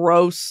love a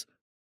gross,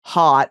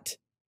 hot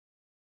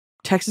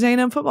Texas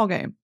A&M football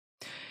game.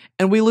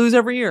 And we lose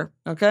every year,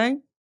 okay?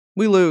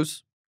 We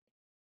lose.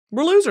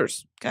 We're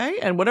losers, okay?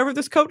 And whatever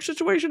this coach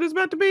situation is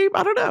meant to be,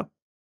 I don't know.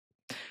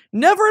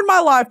 Never in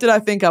my life did I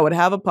think I would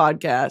have a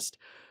podcast,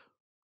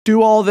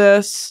 do all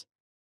this,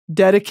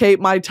 dedicate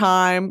my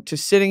time to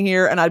sitting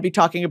here, and I'd be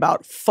talking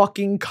about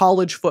fucking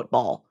college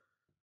football.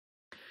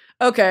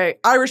 Okay,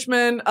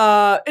 Irishman.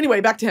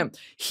 Anyway, back to him.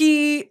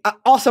 He,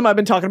 awesome, I've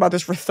been talking about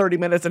this for 30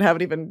 minutes and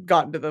haven't even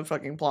gotten to the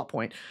fucking plot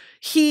point.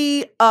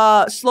 He's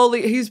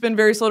been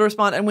very slow to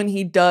respond, and when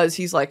he does,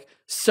 he's like,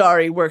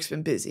 sorry, work's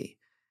been busy.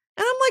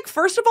 And I'm like,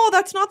 first of all,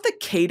 that's not the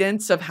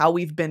cadence of how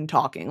we've been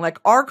talking. Like,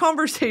 our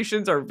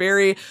conversations are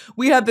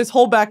we had this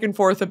whole back and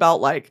forth about,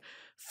 like,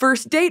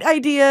 first date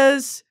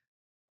ideas.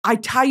 I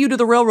tie you to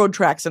the railroad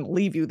tracks and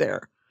leave you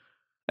there.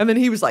 And then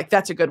he was like,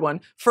 that's a good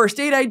one. First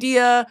date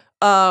idea,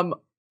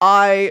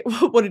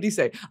 what did he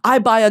say? I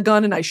buy a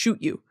gun and I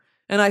shoot you.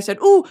 And I said,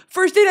 ooh,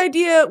 first date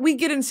idea, we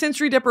get in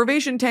sensory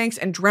deprivation tanks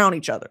and drown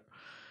each other.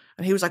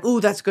 And he was like,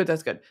 ooh, that's good,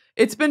 that's good.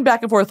 It's been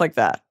back and forth like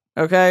that,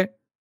 okay?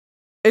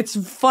 It's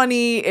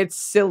funny. It's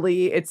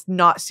silly. It's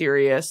not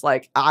serious.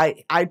 Like,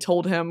 I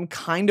told him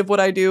kind of what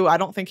I do. I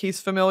don't think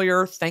he's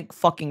familiar. Thank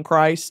fucking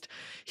Christ.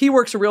 He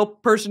works a real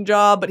person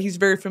job, but he's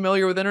very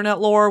familiar with internet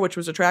lore, which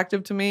was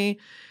attractive to me.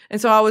 And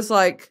so I was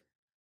like,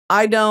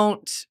 I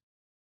don't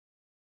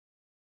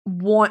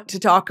want to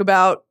talk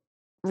about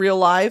real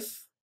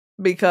life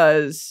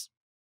because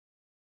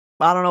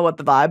I don't know what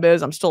the vibe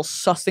is. I'm still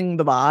sussing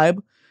the vibe.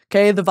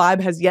 Okay, the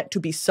vibe has yet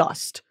to be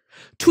sussed.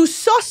 To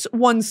suss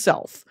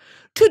oneself,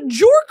 to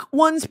jork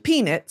one's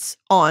peanuts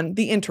on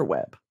the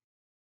interweb.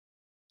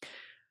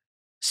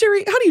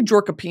 Siri, how do you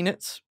jork a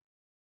peanuts?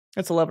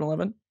 It's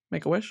 11:11.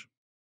 Make a wish.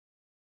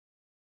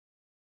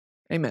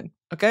 Amen.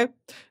 Okay.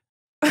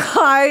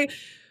 I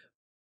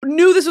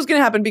knew this was going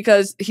to happen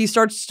because he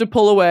starts to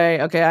pull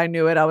away. Okay, I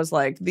knew it. I was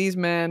like, these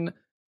men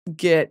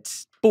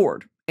get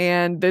bored.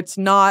 And it's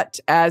not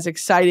as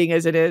exciting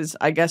as it is,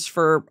 I guess,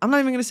 for, I'm not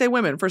even going to say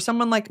women, for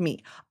someone like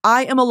me.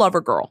 I am a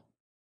lover girl.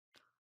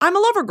 I'm a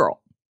lover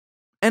girl.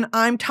 And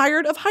I'm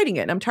tired of hiding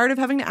it. I'm tired of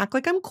having to act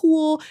like I'm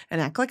cool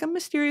and act like I'm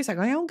mysterious. Like,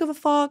 I don't give a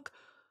fuck.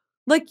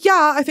 Like,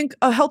 yeah, I think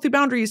a healthy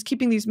boundary is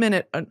keeping these men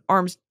at an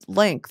arm's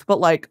length. But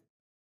like,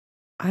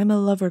 I'm a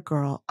lover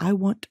girl. I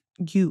want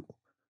you.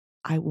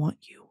 I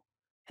want you.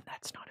 And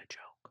that's not a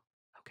joke.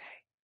 Okay.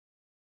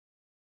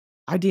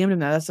 I DM'd him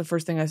that. That's the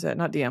first thing I said.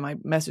 Not DM. I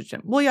messaged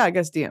him. Well, yeah, I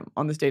guess DM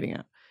on this dating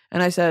app.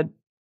 And I said,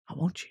 I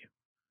want you.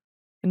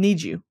 I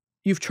need you.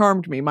 You've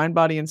charmed me, mind,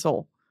 body, and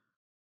soul.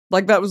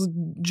 Like, that was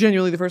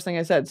genuinely the first thing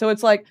I said. So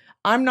it's like,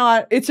 I'm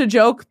not, it's a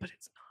joke, but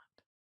it's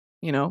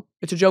not. You know,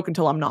 it's a joke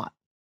until I'm not.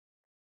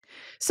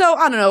 So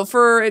I don't know,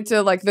 for it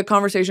to like, the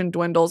conversation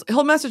dwindles.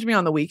 He'll message me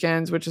on the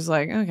weekends, which is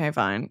like, okay,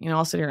 fine. You know,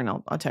 I'll sit here and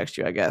I'll text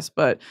you, I guess.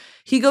 But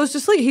he goes to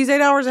sleep. He's 8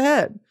 hours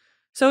ahead.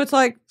 So it's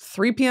like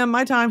 3 p.m.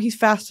 my time. He's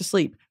fast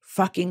asleep.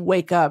 Fucking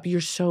wake up.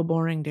 You're so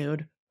boring,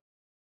 dude.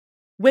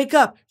 Wake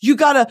up. You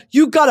got a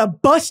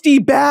busty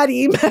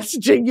baddie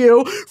messaging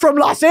you from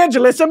Los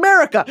Angeles,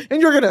 America, and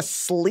you're going to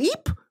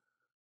sleep?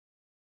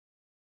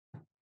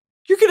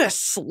 You're going to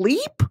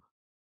sleep?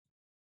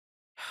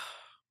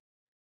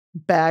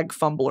 Bag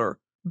fumbler.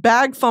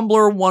 Bag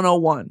fumbler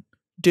 101.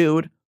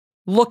 Dude,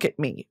 look at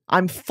me.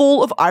 I'm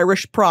full of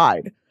Irish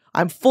pride.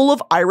 I'm full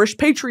of Irish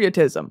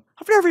patriotism.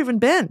 I've never even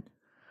been.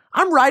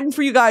 I'm riding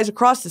for you guys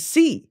across the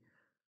sea.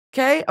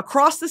 Okay,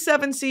 across the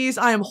 7 seas,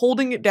 I am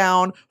holding it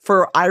down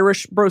for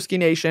Irish Broski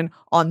Nation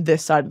on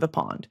this side of the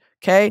pond.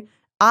 Okay,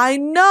 I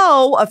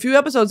know a few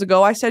episodes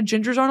ago I said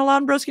gingers aren't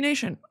allowed in Broski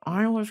Nation.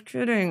 I was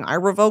kidding. I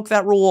revoked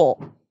that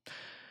rule.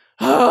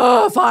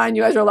 Fine,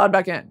 you guys are allowed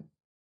back in.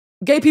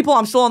 Gay people,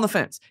 I'm still on the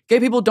fence. Gay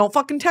people, don't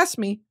fucking test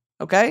me.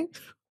 Okay,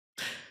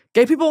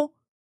 gay people,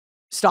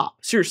 stop.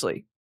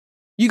 Seriously,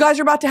 you guys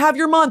are about to have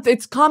your month.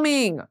 It's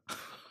coming.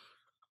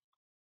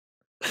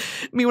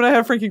 Me when I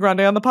have Frankie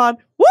Grande on the pod.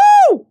 Woo!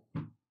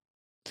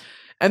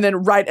 And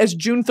then right as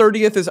June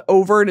 30th is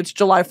over and it's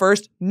July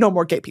 1st, no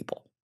more gay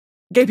people.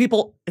 Gay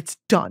people, it's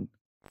done.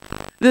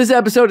 This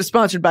episode is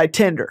sponsored by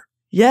Tinder.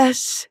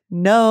 Yes,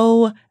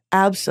 no,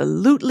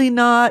 absolutely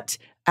not,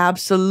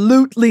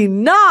 absolutely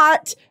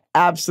not,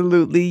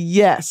 absolutely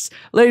yes.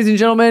 Ladies and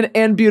gentlemen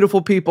and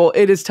beautiful people,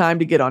 it is time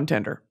to get on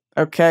Tinder.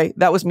 Okay,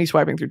 that was me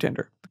swiping through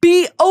Tinder.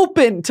 Be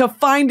open to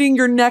finding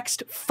your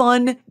next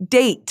fun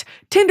date.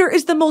 Tinder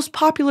is the most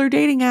popular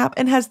dating app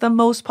and has the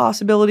most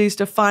possibilities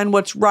to find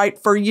what's right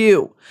for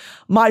you.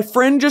 My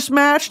friend just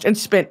matched and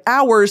spent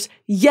hours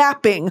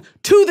yapping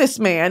to this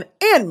man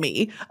and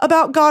me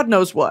about God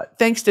knows what,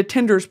 thanks to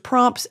Tinder's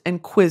prompts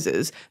and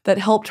quizzes that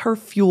helped her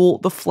fuel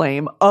the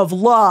flame of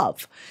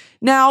love.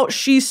 Now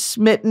she's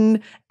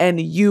smitten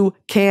and you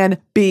can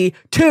be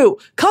too.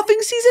 Cuffing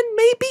season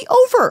may be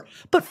over,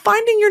 but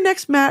finding your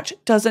next match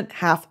doesn't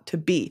have to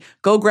be.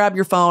 Go grab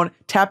your phone,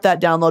 tap that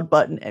download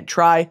button, and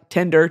try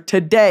Tinder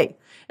today.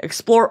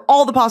 Explore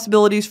all the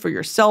possibilities for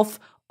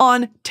yourself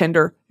on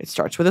Tinder. It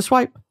starts with a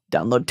swipe.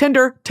 Download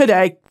Tinder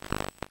today.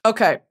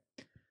 Okay.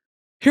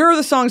 Here are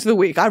the songs of the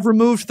week. I've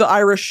removed the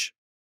Irish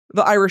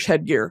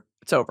headgear.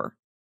 It's over.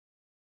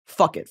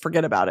 Fuck it.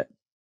 Forget about it.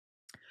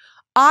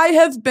 I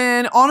have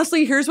been,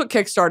 honestly, here's what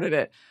kickstarted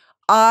it.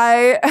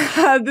 I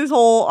had this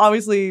whole,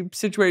 obviously,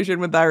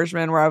 situation with the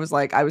Irishman where I was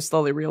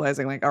slowly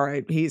realizing, like, all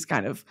right, he's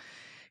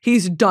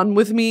done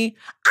with me.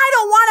 I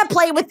don't want to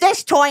play with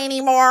this toy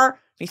anymore.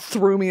 He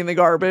threw me in the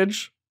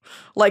garbage.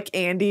 Like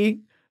Andy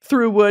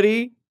threw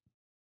Woody.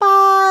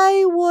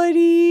 Bye,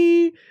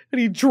 Woody.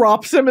 And he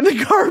drops him in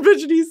the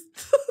garbage and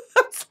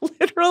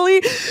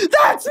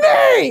that's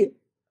me.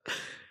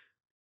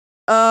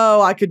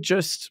 Oh, I could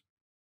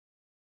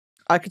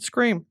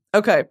scream.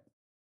 Okay.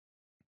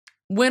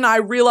 When I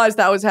realized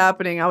that was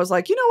happening, I was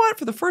like, you know what?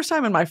 For the first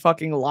time in my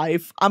fucking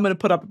life, I'm going to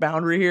put up a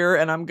boundary here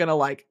and I'm going to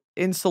like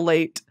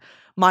insulate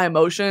my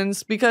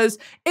emotions because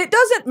it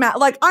doesn't matter.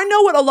 Like, I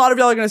know what a lot of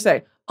y'all are going to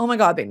say. Oh my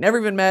God, they never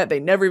even met.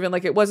 They never even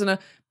like, it wasn't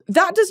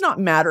that does not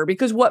matter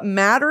because what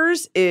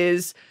matters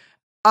is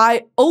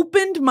I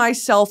opened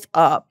myself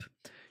up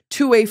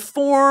to a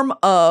form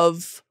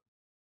of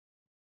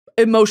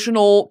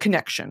emotional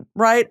connection,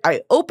 right?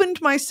 I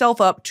opened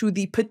myself up to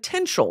the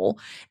potential,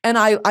 and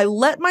I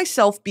let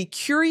myself be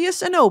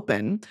curious and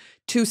open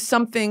to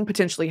something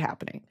potentially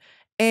happening.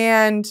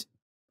 And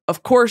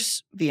of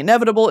course, the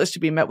inevitable is to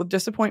be met with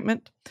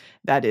disappointment.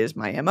 That is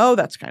my MO.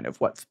 That's kind of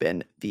what's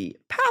been the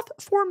path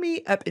for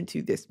me up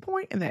into this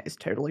point, and that is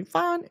totally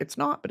fine. It's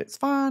not, but it's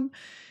fine.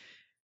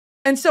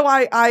 And so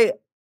I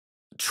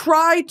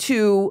try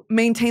to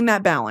maintain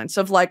that balance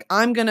of like,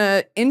 I'm going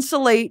to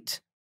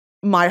insulate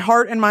my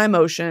heart and my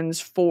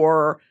emotions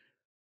for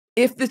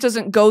if this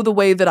doesn't go the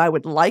way that I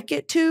would like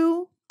it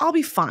to, I'll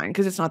be fine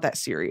because it's not that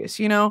serious,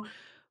 you know?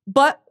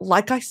 But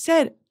like I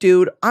said,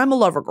 dude, I'm a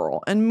lover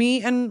girl. And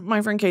me and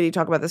my friend Katie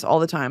talk about this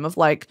all the time of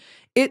like,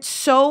 it's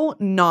so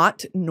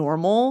not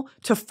normal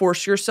to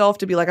force yourself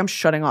to be like, I'm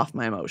shutting off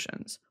my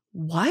emotions.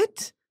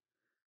 What?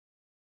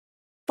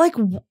 Like,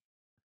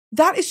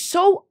 that is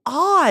so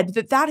odd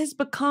that has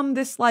become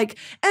this like,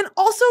 and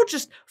also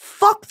just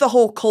fuck the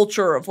whole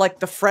culture of like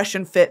the Fresh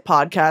and Fit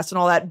podcast and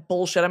all that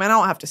bullshit. I mean, I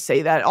don't have to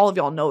say that. All of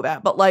y'all know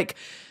that. But like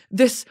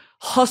this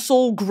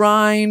hustle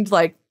grind,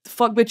 like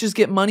fuck bitches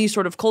get money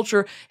sort of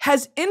culture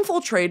has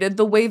infiltrated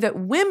the way that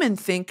women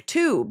think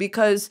too.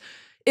 Because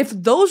if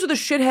those are the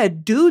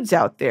shithead dudes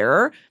out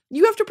there,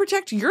 you have to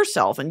protect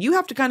yourself and you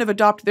have to kind of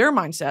adopt their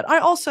mindset. I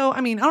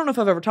don't know if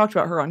I've ever talked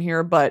about her on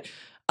here, but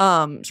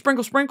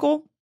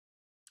Sprinkle.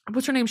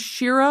 What's her name?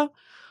 Shira.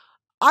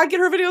 I get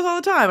her videos all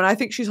the time and I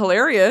think she's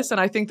hilarious. And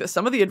I think that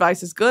some of the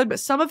advice is good, but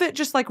some of it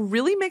just like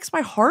really makes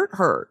my heart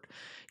hurt.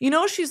 You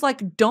know, she's like,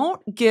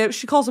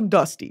 she calls them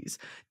Dusties.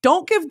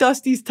 Don't give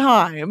Dusties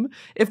time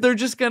if they're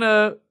just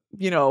gonna,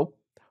 you know,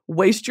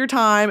 waste your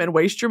time and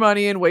waste your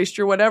money and waste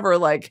your whatever.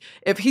 Like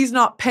if he's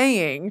not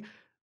paying,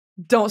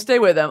 don't stay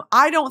with him.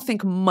 I don't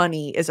think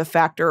money is a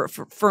factor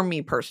for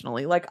me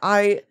personally. Like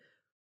I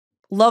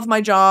love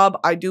my job.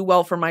 I do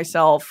well for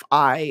myself.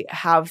 I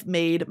have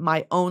made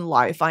my own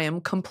life. I am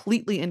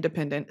completely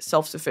independent,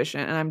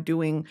 self-sufficient, and I'm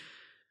doing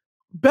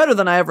better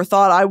than I ever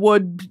thought I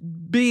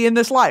would be in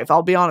this life.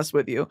 I'll be honest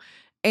with you.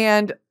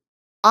 And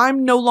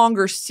I'm no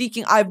longer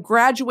seeking, I've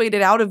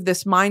graduated out of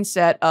this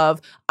mindset of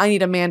I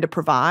need a man to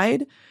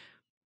provide.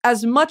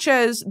 As much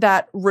as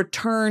that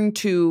return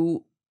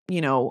to,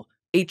 you know,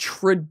 a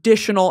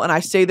traditional, and I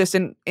say this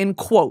in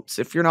quotes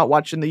if you're not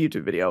watching the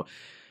YouTube video,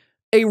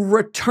 a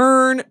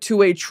return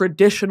to a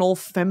traditional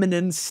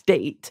feminine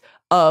state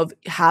of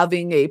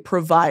having a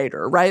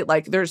provider, right?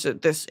 Like there's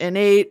this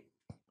innate,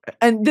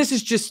 and this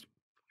is just,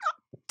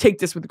 take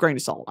this with a grain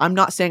of salt. I'm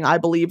not saying I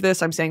believe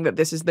this. I'm saying that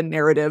this is the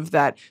narrative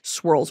that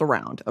swirls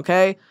around,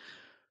 okay?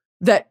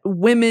 That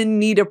women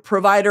need a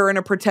provider and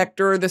a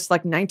protector, this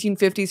like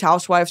 1950s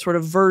housewife sort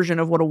of version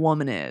of what a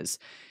woman is.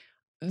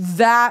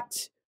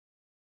 That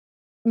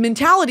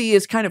mentality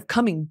is kind of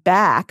coming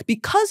back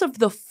because of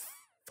the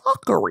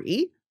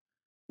fuckery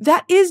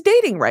that is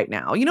dating right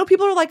now. You know,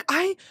 people are like,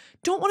 I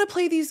don't want to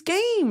play these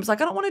games. Like,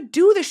 I don't want to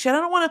do this shit. I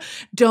don't want to,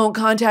 don't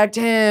contact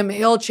him.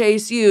 He'll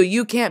chase you.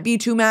 You can't be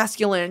too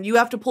masculine. You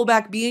have to pull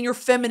back, be in your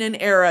feminine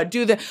era.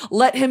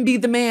 Let him be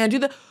the man.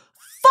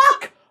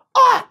 Fuck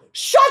up.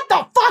 Shut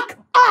the fuck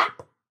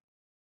up.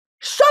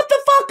 Shut the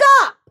fuck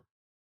up.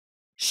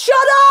 Shut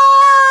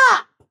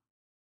up.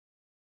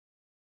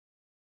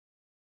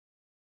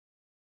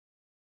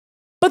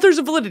 But there's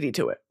a validity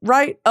to it,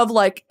 right? Of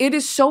like, it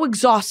is so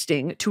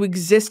exhausting to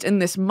exist in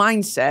this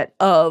mindset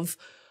of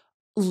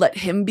let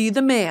him be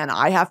the man.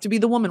 I have to be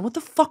the woman. What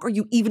the fuck are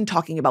you even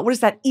talking about? What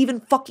does that even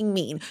fucking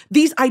mean?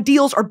 These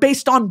ideals are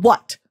based on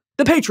what?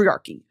 The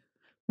patriarchy,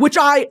 which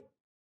I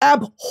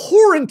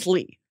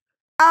abhorrently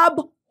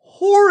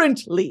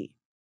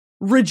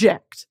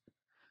reject.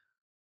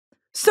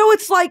 So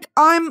it's like,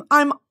 I'm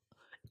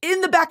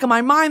in the back of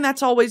my mind,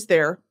 that's always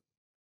there.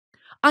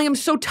 I am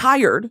so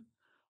tired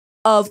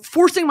of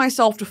forcing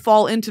myself to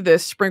fall into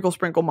this sprinkle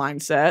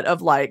mindset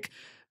of like,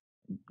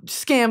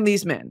 scam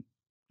these men.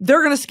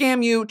 They're going to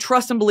scam you,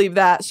 trust and believe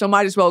that, so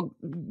might as well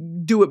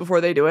do it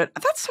before they do it.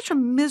 That's such a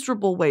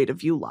miserable way to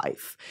view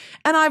life.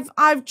 And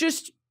I've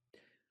just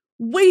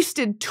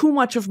wasted too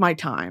much of my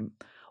time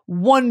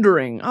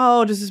wondering,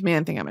 oh, does this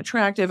man think I'm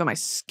attractive? Am I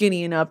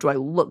skinny enough? Do I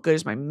look good?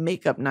 Is my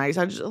makeup nice?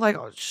 I just like,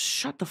 oh,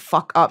 shut the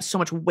fuck up. So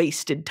much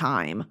wasted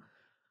time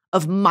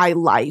of my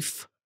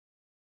life.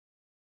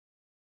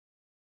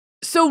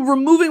 So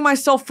removing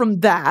myself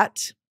from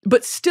that,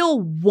 but still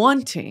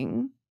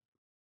wanting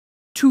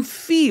to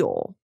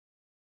feel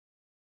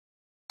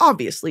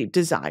obviously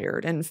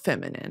desired and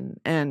feminine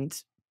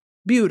and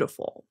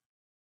beautiful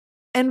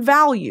and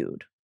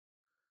valued.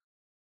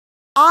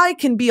 I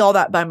can be all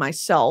that by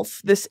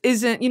myself. This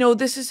isn't,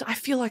 I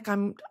feel like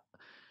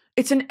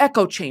it's an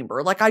echo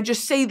chamber. Like I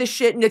just say the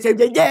shit and it's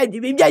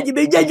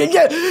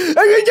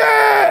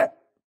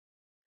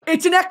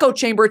an echo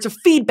chamber. It's a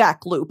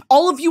feedback loop.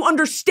 All of you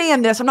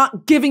understand this. I'm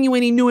not giving you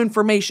any new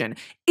information.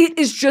 It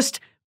is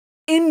just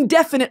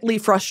indefinitely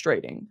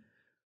frustrating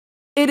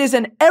It is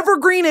an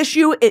evergreen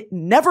issue. It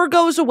never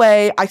goes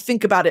away. I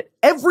think about it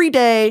every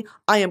day.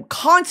 I am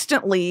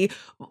constantly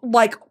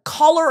like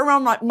collar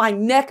around my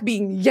neck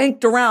being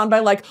yanked around by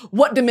like,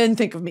 what do men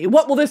think of me?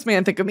 What will this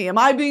man think of me? Am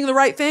I being the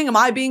right thing? Am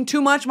I being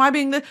too much? Am I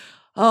being the...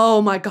 Oh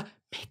my God.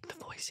 Make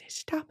the voices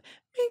stop.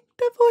 Make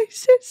the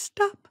voices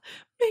stop.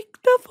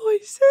 Make the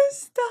voices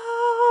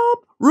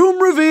stop.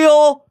 Room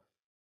reveal.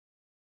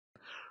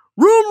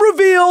 Room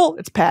reveal.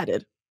 It's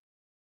padded.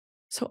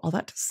 So all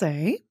that to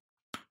say...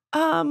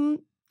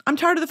 I'm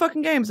tired of the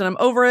fucking games and I'm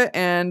over it.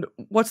 And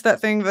what's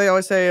that thing they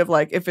always say of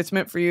like, if it's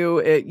meant for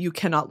you, you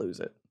cannot lose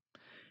it.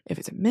 If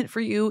it's meant for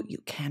you, you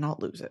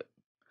cannot lose it.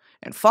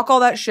 And fuck all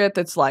that shit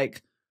that's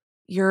like,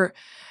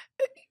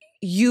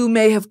 you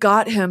may have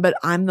got him, but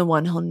I'm the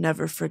one he'll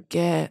never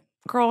forget.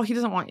 Girl, he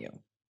doesn't want you.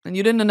 And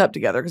you didn't end up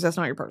together because that's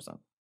not your person.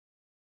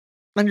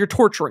 And you're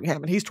torturing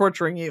him and he's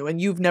torturing you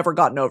and you've never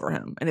gotten over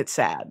him. And it's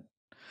sad.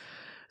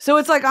 So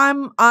it's like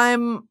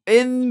I'm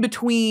in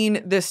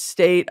between this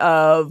state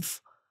of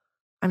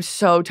I'm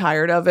so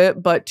tired of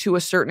it, but to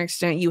a certain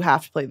extent you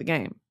have to play the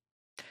game.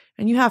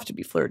 And you have to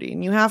be flirty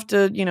and you have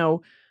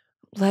to,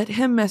 let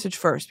him message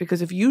first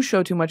because if you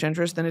show too much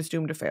interest, then it's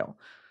doomed to fail.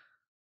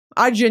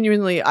 I do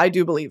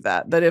believe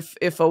that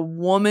if a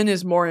woman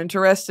is more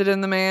interested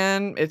in the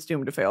man, it's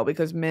doomed to fail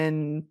because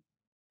men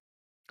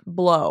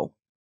blow.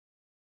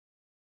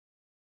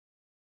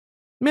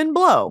 Men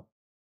blow.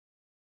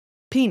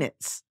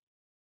 Peanuts.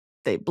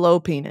 They blow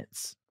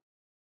peanuts.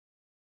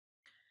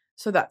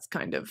 So that's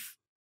going to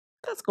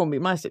be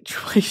my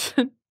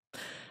situation.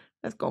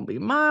 That's going to be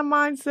my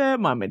mindset,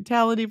 my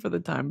mentality for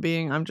the time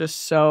being. I'm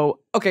just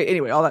so... Okay,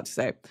 anyway, all that to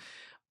say,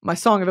 my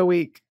song of the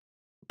week,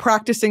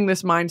 practicing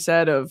this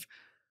mindset of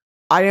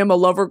I am a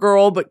lover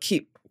girl, but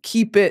keep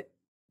it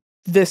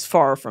this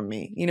far from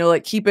me.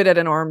 Like keep it at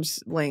an arm's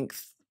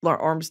length,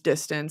 arm's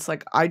distance.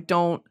 Like I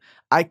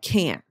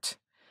can't.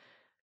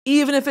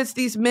 Even if it's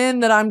these men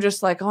that I'm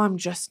just like, oh, I'm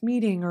just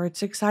meeting or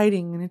it's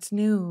exciting and it's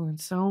new. And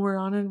so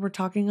we're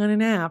talking on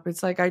an app.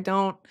 It's like, I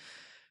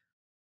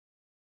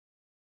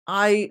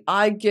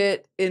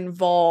get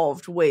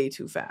involved way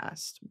too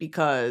fast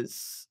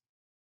because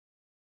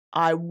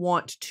I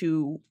want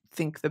to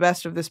think the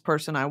best of this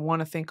person. I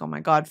want to think, oh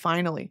my God,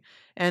 finally.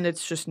 And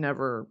it's just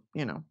never,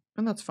 and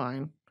that's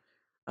fine.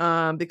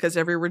 Because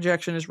every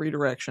rejection is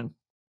redirection.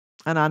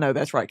 And I know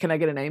that's right. Can I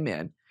get an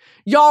amen?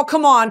 Y'all,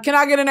 come on. Can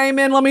I get an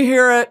amen? Let me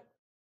hear it.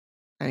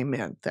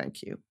 Amen.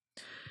 Thank you.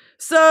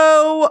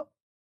 So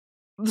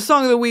the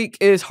song of the week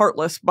is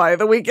Heartless by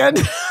The Weeknd.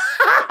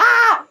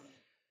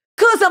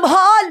 Cause I'm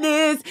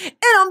heartless and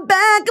I'm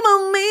back in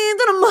my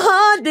means and I'm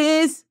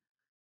heartless.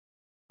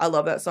 I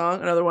love that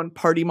song. Another one,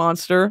 Party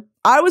Monster.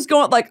 I was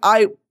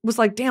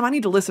like, damn, I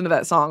need to listen to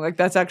that song. Like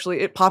that's actually,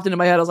 it popped into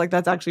my head. I was like,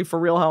 that's actually for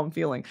real how I'm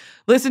feeling.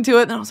 Listen to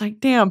it. And I was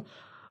like, damn.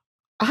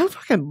 I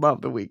fucking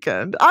love The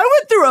Weeknd. I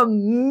went through a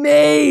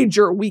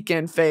major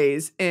Weeknd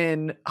phase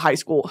in high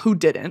school. Who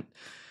didn't?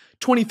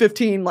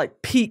 2015,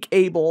 like peak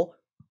Abel.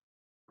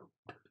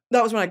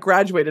 That was when I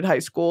graduated high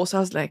school. So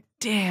I was like,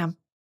 damn,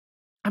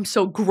 I'm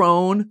so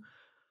grown.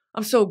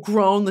 I'm so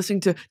grown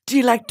listening to, do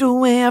you like the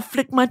way I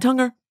flick my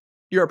tongue?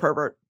 You're a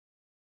pervert.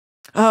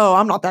 Oh,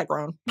 I'm not that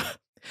grown.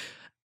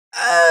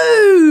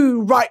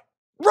 Oh,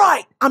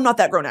 right. I'm not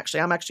that grown,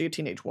 actually. I'm actually a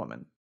teenage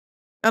woman.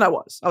 And I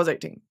was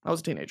 18. I was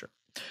a teenager.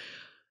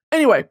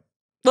 Anyway,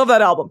 love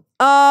that album.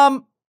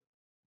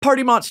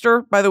 Party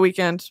Monster by The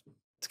Weeknd.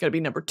 It's going to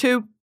be number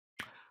 2.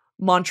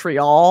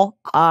 Montreal.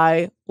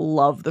 I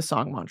love the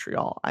song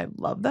Montreal. I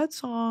love that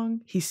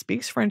song. He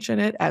speaks French in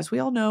it. As we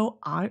all know,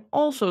 I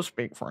also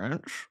speak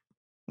French.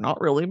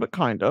 Not really, but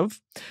kind of.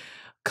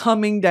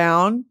 Coming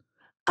Down.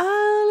 I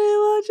only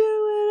want you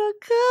when I'm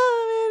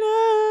coming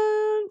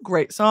down.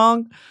 Great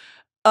song.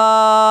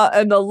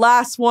 And the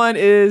last one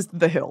is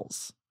The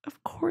Hills.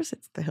 Of course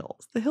it's The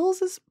Hills. The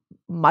Hills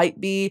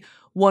might be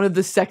one of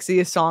the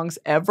sexiest songs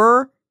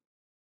ever.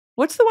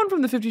 What's the one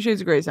from the 50 Shades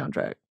of Grey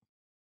soundtrack?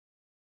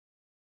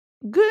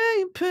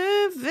 Good,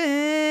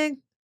 perfect.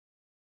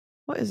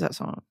 What is that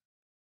song?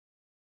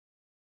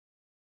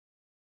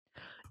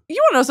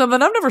 You want to know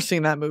something? I've never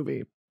seen that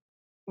movie.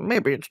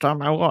 Maybe it's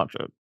time I watch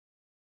it.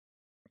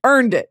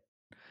 Earned It.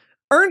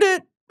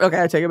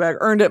 Okay, I take it back.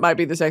 Earned It might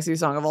be the sexiest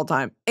song of all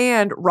time.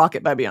 And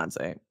Rocket by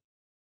Beyonce.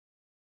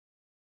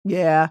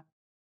 Yeah.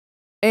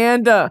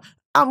 And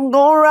I'm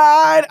gonna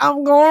ride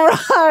on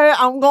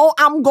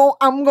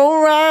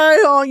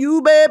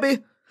you,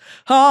 baby,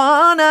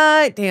 all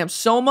night. Damn,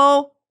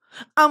 Somo,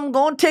 I'm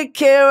gonna take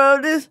care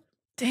of this.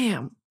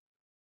 Damn,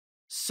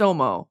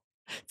 Somo,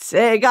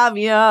 take off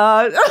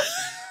your...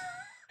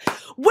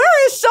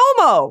 Where is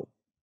Somo?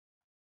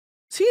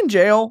 Is he in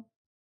jail?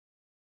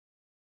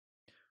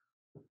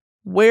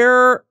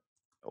 Where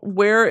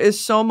is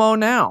Somo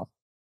now?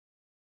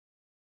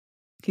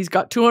 He's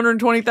got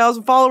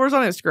 220,000 followers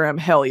on Instagram.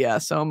 Hell yeah,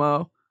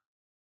 Somo.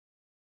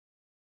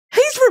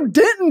 He's from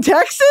Denton,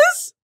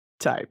 Texas?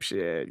 Type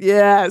shit.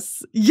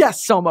 Yes.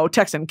 Yes, Somo,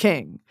 Texan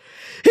King.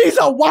 He's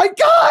a white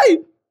guy!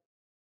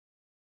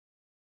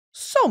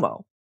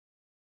 Somo.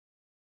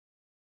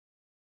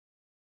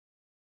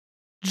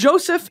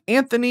 Joseph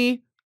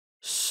Anthony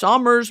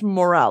Somers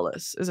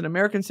Morales is an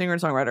American singer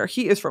and songwriter.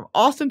 He is from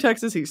Austin,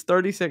 Texas. He's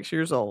 36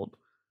 years old.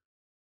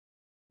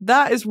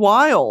 That is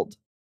wild.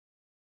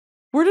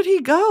 Where did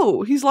he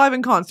go? He's live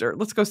in concert.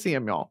 Let's go see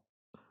him, y'all.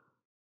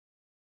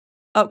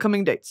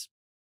 Upcoming dates.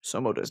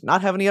 Somo does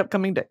not have any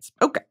upcoming dates.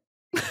 Okay.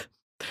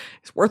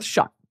 It's worth a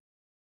shot.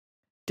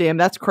 Damn,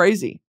 that's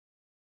crazy.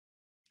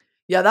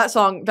 Yeah, that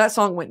song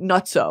went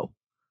nutso.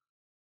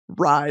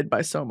 Ride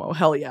by Somo.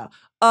 Hell yeah.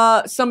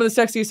 Some of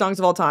the sexiest songs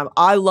of all time.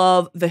 I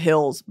love The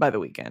Hills by The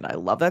Weeknd. I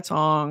love that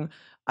song.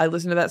 I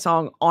listened to that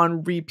song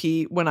on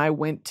repeat when I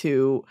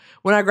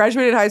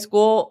graduated high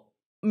school.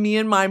 Me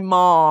and my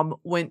mom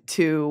went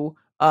to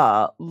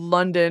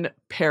London,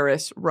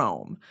 Paris,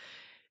 Rome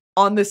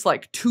on this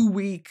like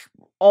 2-week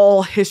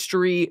all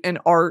history and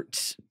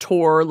art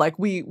tour. Like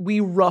we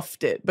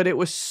roughed it, but it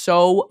was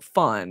so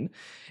fun.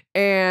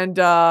 And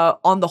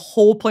on the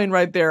whole plane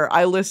right there,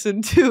 I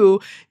listened to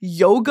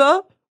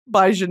Yoga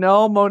by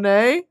Janelle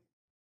Monáe. Is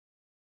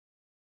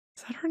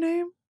that her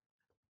name?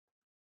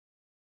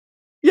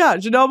 Yeah,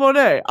 Janelle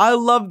Monáe. I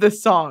love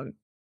this song.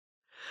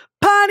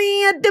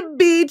 Party at the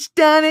beach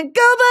down in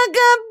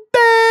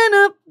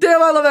Copacabana.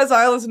 Damn, I love that song.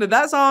 I listened to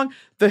that song,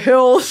 The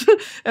Hills,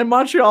 and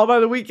Montreal by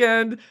The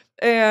Weeknd,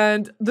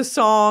 and the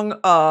song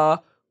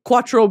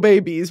Quattro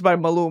Babies by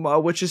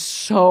Maluma, which is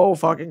so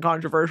fucking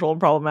controversial and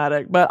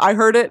problematic. But I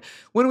heard it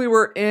when we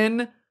were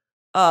in...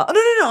 No,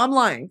 I'm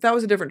lying. That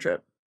was a different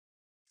trip.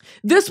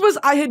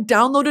 I had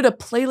downloaded a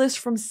playlist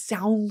from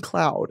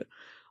SoundCloud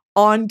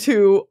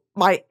onto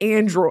my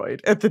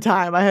Android at the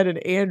time. I had an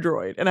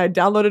Android, and I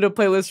downloaded a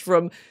playlist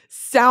from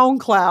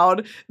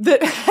SoundCloud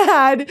that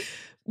had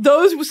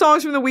those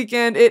songs from The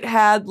Weeknd. It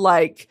had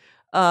like,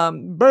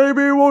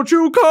 Baby, Won't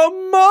You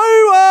Come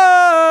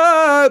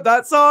My Way?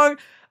 That song.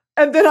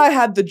 And then I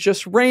had the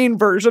Jus Reign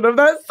version of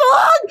that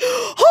song.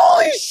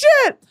 Holy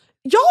shit.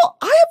 Y'all,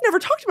 I have never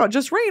talked about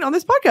Jus Reign on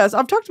this podcast.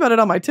 I've talked about it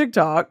on my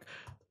TikTok.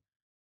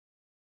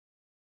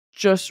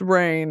 Jus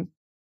Reign.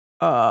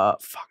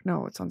 Fuck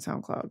no, it's on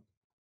SoundCloud.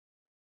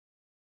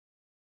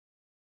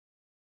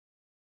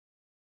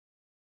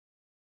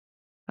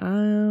 I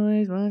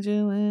always want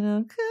you when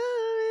I'm coming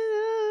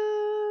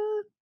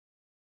up.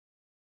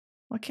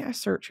 Why can't I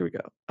search? Here we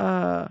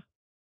go.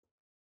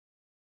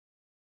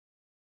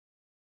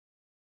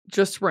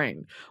 Jus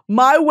Reign.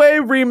 My Way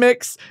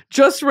remix.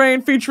 Jus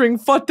Reign featuring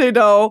Fate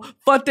Do.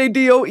 Fate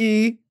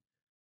D-O-E.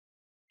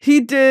 He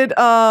did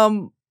That's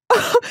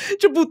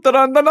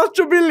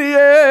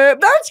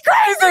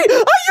crazy! I used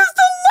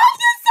to love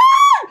this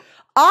song!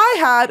 I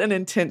had an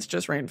intense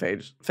Jus Reign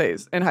phase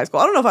in high school.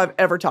 I don't know if I've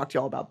ever talked to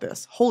y'all about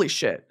this. Holy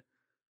shit.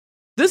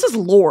 This is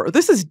lore.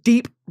 This is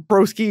deep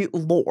broski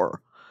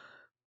lore.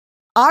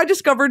 I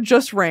discovered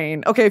Jus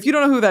Reign. Okay, if you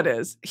don't know who that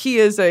is, he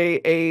is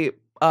a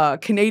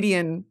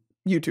Canadian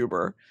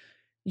YouTuber.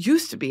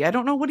 Used to be. I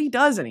don't know what he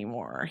does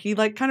anymore. He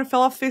like kind of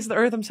fell off the face of the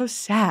earth. I'm so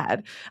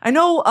sad. I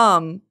know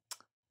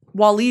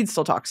Waleed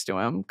still talks to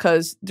him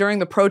because during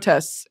the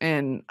protests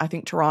in, I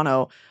think,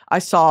 Toronto, I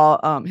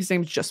saw, his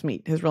name's Just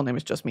Meat. His real name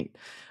is Just Meat.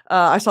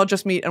 I saw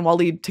Just Meat and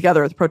Waleed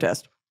together at the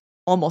protest.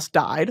 Almost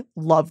died.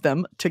 Love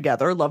them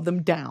together. Love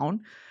them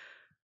down.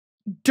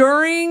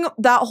 During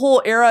that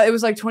whole era, it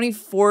was like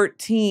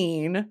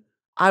 2014,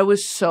 I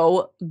was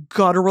so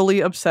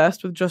gutturally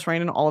obsessed with Jus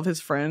Reign and all of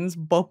his friends.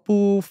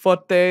 Bapu,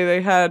 Fate,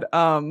 they had,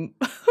 the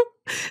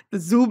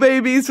Zoo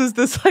Babies was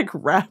this like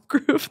rap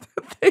group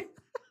that they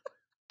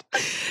I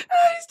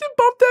used to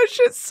bump that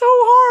shit so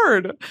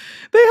hard.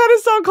 They had a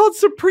song called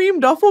Supreme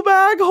Duffel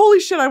Bag. Holy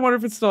shit, I wonder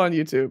if it's still on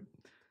YouTube.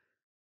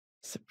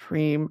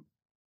 Supreme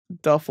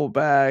Duffel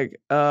Bag.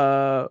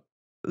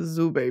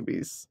 Zoo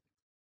Babies.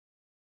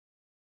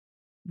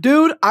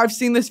 Dude, I've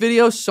seen this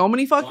video so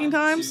many fucking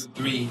times. 1,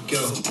 2, 3, go.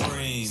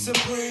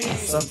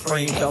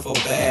 Supreme Duffel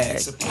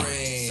Bag.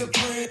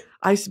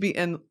 I used to be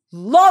in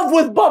love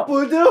with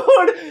Bapu,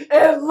 dude.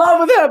 In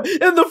love with him.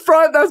 In the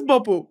front, that's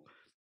Bapu.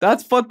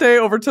 That's Fate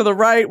over to the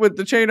right with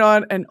the chain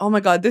on. And oh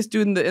my God, this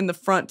dude in the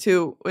front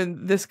too.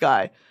 And this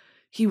guy,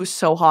 he was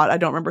so hot. I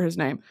don't remember his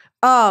name.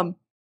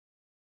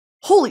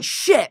 Holy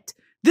shit.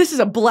 This is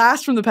a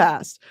blast from the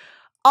past.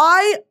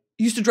 I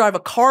used to drive a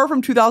car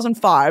from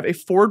 2005, a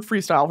Ford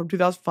Freestyle from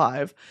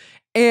 2005.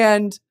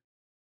 And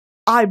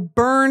I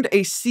burned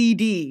a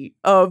CD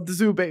of the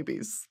Zoo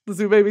Babies. The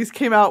Zoo Babies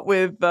came out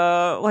with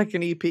like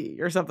an EP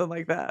or something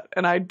like that.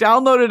 And I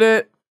downloaded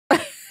it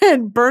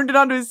and burned it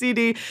onto a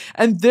CD.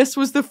 And this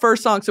was the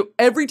first song. So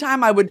every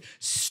time I would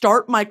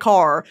start my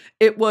car,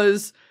 it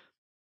was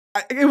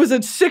a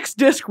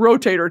 6-disc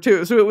rotator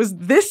too. So it was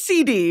this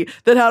CD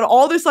that had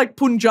all this like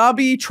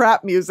Punjabi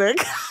trap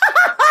music.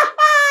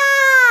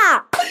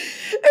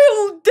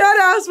 It dead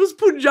ass was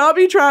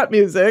Punjabi trap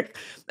music.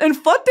 And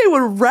Fate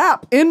would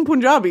rap in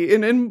Punjabi,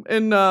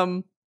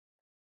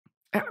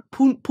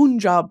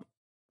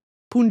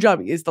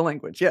 Punjabi is the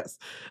language, yes.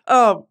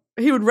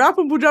 he would rap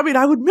in Punjabi and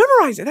I would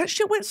memorize it. That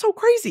shit went so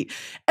crazy.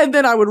 And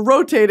then I would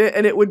rotate it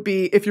and it would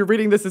be, if you're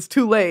reading this, It's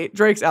Too Late,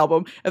 Drake's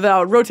album. And then I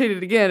would rotate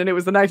it again and it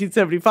was the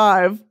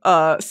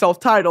 1975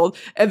 self-titled.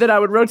 And then I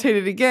would rotate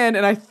it again.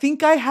 And I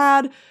think I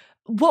had,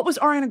 what was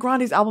Ariana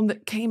Grande's album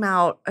that came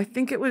out? I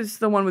think it was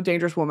the one with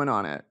Dangerous Woman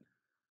on it.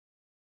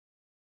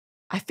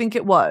 I think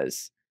it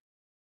was.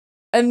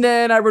 And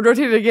then I would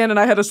rotate it again and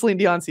I had a Celine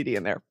Dion CD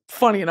in there.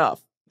 Funny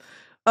enough.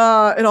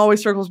 It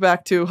always circles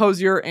back to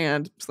Hozier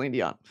and Celine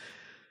Dion.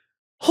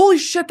 Holy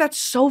shit, that's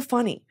so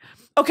funny.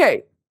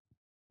 Okay,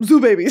 Zoo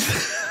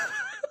Babies.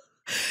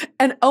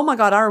 And oh my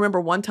God, I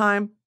remember one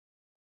time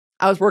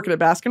I was working at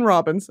Baskin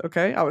Robbins,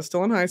 okay? I was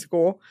still in high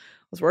school.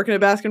 I was working at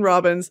Baskin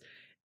Robbins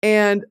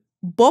and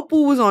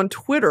Buppu was on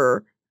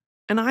Twitter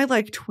and I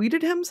like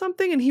tweeted him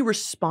something and he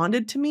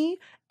responded to me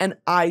and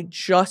I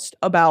just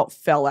about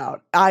fell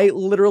out. I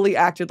literally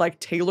acted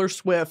like Taylor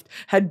Swift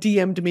had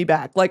DM'd me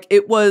back. Like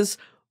it was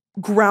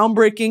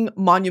groundbreaking,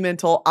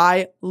 monumental.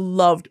 I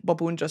loved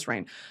Buppu and Jus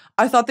Reign.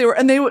 I thought they were,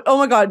 and they would, oh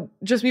my God,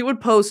 Just Meat would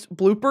post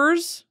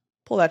bloopers.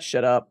 Pull that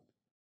shit up.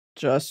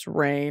 Jus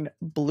Reign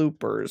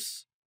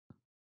bloopers.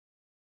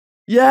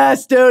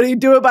 Yes, dude, he'd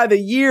do it by the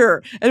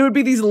year. And it would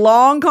be these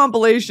long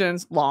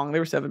compilations. Long, they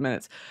were 7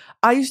 minutes.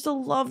 I used to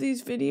love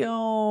these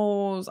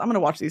videos. I'm going to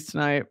watch these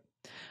tonight.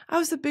 I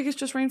was the biggest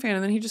Jus Reign fan,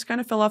 and then he just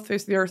kind of fell off the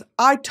face of the earth.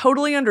 I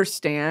totally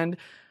understand.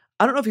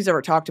 I don't know if he's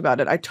ever talked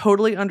about it. I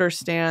totally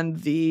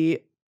understand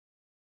the,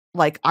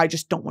 like, I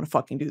just don't want to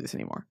fucking do this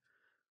anymore.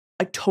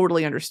 I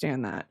totally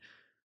understand that.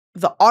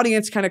 The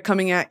audience kind of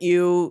coming at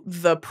you,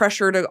 the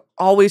pressure to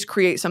always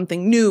create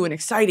something new and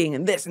exciting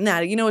and this and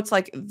that. You know, it's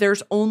like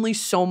there's only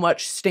so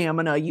much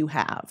stamina you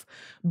have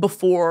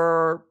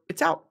before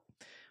it's out.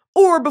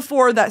 Or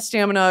before that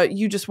stamina,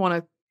 you just want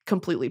to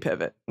completely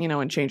pivot, you know,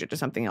 and change it to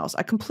something else.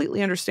 I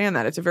completely understand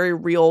that. It's a very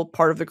real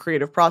part of the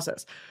creative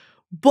process.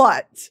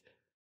 But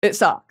it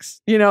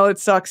sucks. You know, it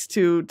sucks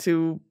to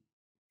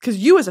because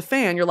you as a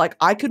fan, you're like,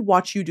 I could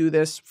watch you do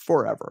this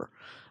forever.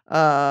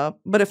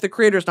 But if the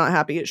creator's not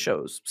happy, it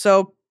shows.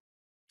 So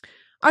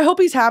I hope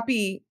he's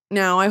happy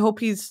now. I hope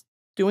he's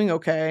doing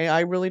okay.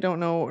 I really don't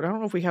know. I don't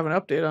know if we have an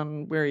update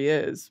on where he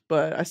is,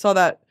 but I saw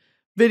that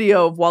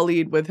video of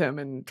Waleed with him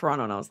in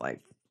Toronto and I was like,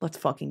 let's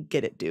fucking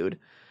get it, dude.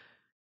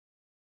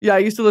 Yeah, I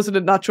used to listen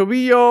to Nacho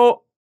Billo,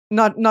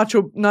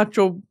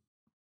 Nacho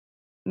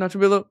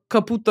Billo,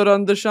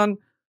 Kaputaran Deshan.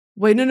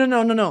 Wait,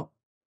 no.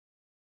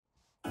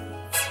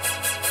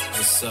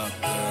 What's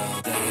up, girl?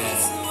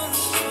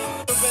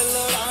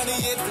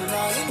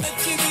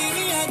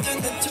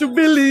 Nacho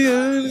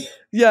Billion.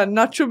 Yeah,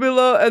 Nacho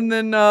Billo and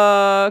then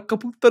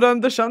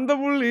Kaputaran Deshan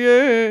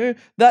Dabulie.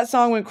 That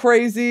song went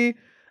crazy.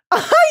 I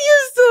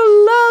used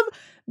to love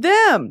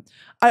them.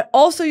 I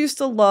also used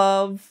to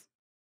love,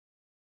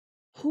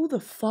 who the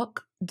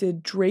fuck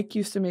did Drake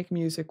used to make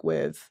music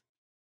with?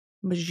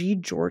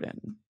 Majid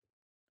Jordan.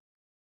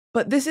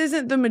 But this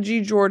isn't the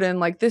Majid Jordan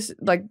like this,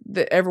 like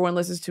that everyone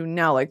listens to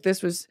now. Like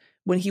this was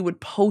when he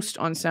would post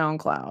on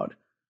SoundCloud.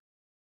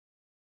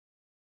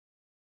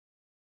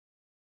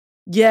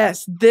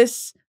 Yes,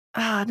 this,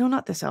 no,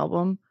 not this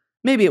album.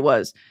 Maybe it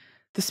was.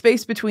 The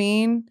space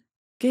between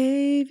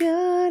gave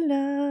your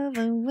love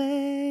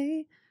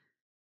away.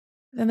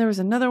 Then there was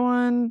another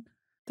one.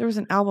 There was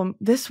an album.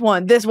 This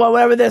one,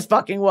 whatever this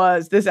fucking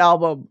was. This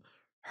album.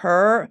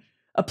 A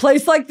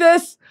Place Like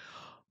This.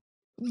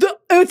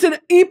 It's an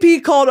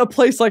EP called A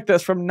Place Like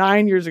This from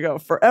 9 years ago.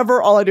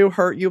 Forever, All I Do,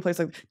 Hurt You, A Place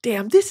Like This.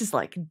 Damn, this is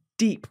like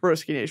deep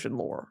broskination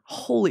lore.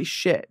 Holy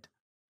shit.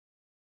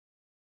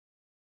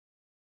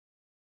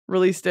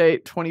 Release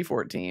date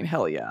 2014.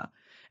 Hell yeah.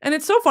 And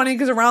it's so funny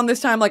because around this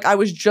time, like I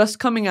was just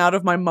coming out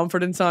of my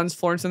Mumford & Sons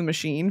Florence and the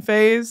Machine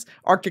phase,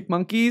 Arctic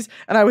Monkeys,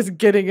 and I was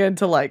getting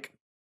into like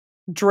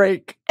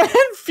Drake and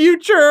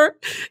Future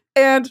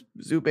and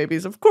Zoo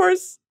Babies, of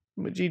course,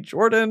 Majid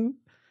Jordan.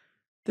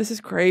 This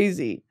is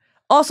crazy.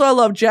 Also, I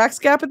love Jack's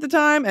Gap at the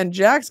time, and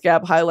Jack's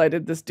Gap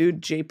highlighted this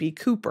dude, JP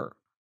Cooper,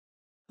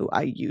 who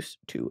I used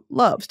to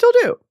love, still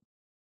do.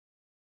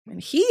 And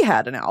he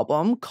had an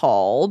album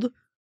called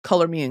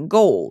Color Me in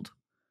Gold.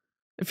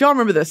 If y'all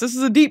remember this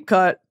is a deep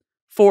cut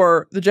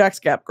for the Jack's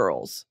Gap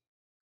girls.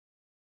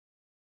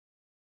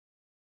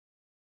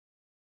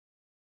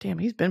 Damn,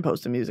 he's been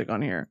posting music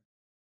on here.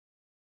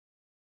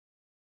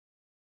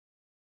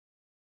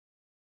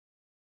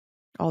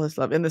 All this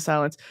love, In the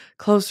Silence,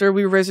 Closer,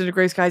 We Were Raised Under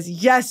Gray Skies.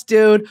 Yes,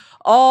 dude.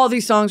 All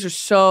these songs are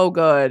so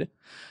good.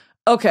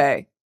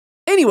 Okay.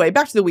 Anyway,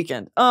 back to The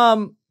Weeknd.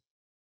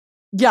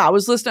 Yeah, I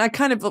was listening. I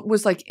kind of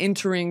was like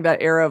entering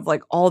that era of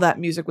like all that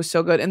music was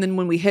so good. And then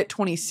when we hit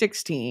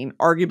 2016,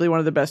 arguably one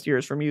of the best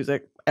years for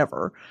music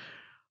ever,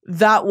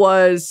 that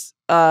was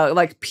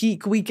like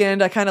peak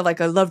Weeknd.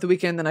 I loved The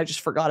Weeknd, then I just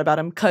forgot about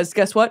him because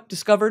guess what?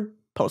 Discovered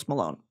Post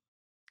Malone.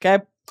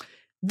 Okay.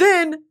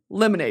 Then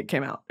Lemonade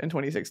came out in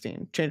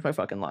 2016. Changed my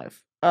fucking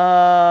life.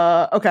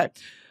 Okay.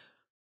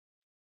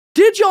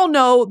 Did y'all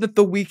know that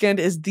The Weeknd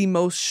is the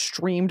most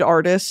streamed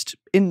artist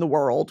in the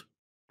world?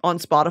 On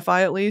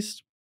Spotify, at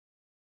least.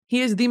 He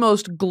is the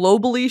most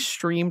globally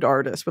streamed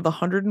artist with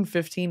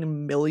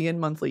 115 million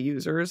monthly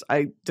users.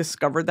 I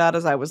discovered that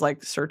as I was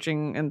like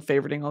searching and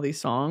favoriting all these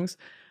songs.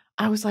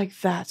 I was like,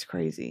 that's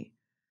crazy.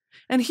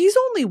 And he's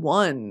only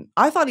won.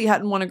 I thought he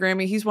hadn't won a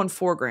Grammy. He's won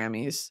 4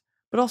 Grammys.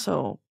 But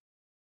also,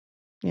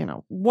 you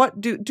know,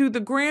 what do the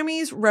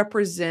Grammys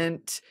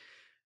represent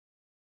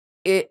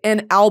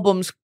an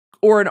album's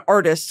or an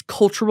artist's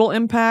cultural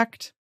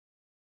impact?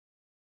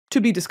 To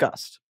be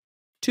discussed,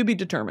 to be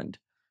determined.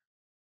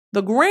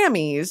 The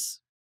Grammys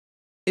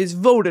is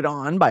voted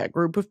on by a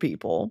group of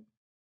people.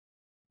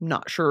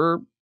 Not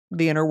sure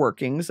the inner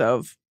workings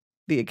of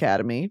the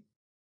Academy,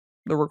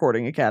 the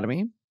Recording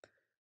Academy.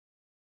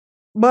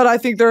 But I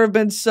think there have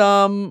been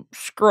some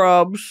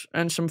scrubs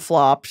and some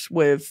flops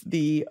with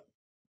the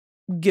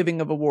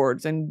giving of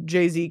awards, and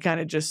Jay-Z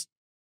kind of just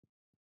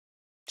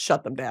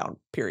shut them down,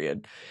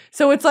 period.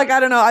 So it's like,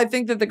 I don't know. I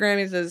think that the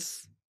Grammys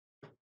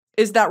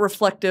is that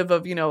reflective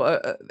of, you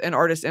know, an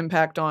artist's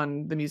impact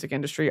on the music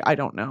industry? I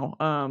don't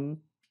know.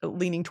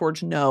 Leaning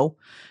towards no.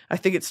 I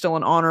think it's still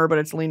an honor, but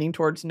it's leaning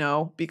towards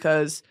no,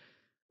 because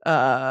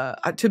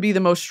to be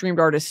the most streamed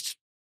artist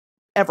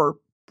ever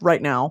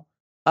right now,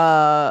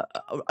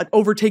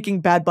 overtaking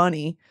Bad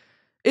Bunny,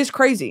 is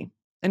crazy.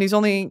 And he's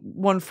only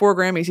won 4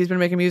 Grammys. He's been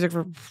making music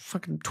for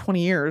fucking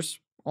 20 years,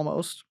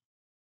 almost.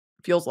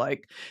 Feels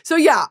like. So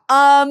yeah,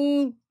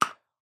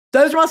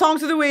 those are my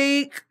songs of the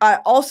week. I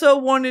also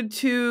wanted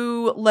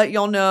to let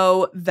y'all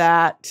know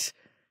that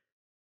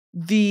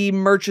the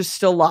merch is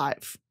still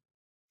live.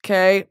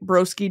 Okay,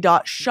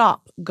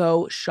 broski.shop.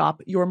 Go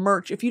shop your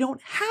merch. If you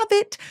don't have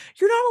it,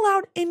 you're not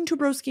allowed into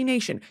Broski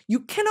Nation.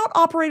 You cannot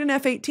operate an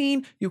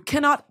F-18. You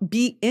cannot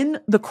be in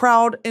the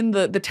crowd in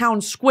the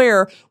town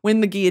square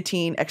when the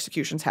guillotine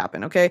executions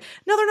happen, okay?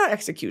 No, they're not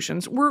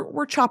executions.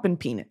 We're chopping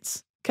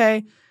peanuts,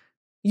 okay?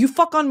 You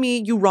fuck on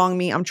me, you wrong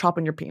me, I'm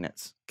chopping your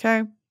peanuts,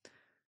 okay?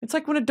 It's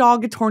like when a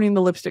dog gets horny and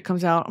the lipstick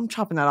comes out, I'm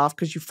chopping that off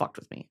because you fucked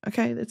with me,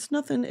 okay? It's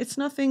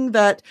nothing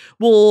that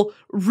will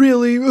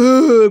really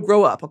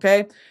grow up,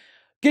 okay?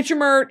 Get your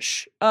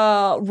merch.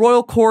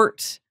 Royal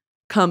Court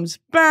comes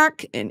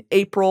back in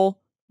April.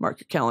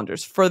 Mark your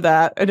calendars for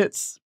that. And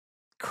it's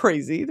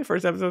crazy. The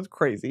first episode's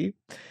crazy.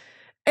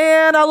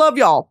 And I love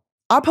y'all.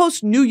 I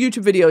post new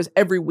YouTube videos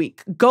every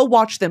week. Go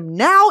watch them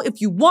now if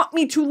you want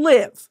me to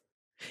live.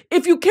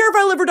 If you care if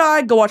I live or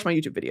die, go watch my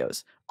YouTube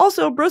videos.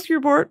 Also, Broski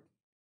Report,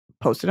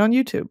 post it on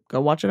YouTube. Go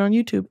watch it on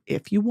YouTube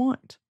if you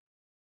want.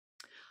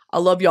 I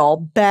love y'all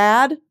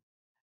bad,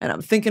 and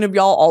I'm thinking of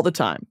y'all all the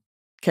time.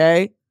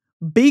 Okay?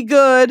 Be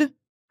good.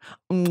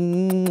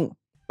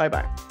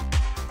 Bye-bye.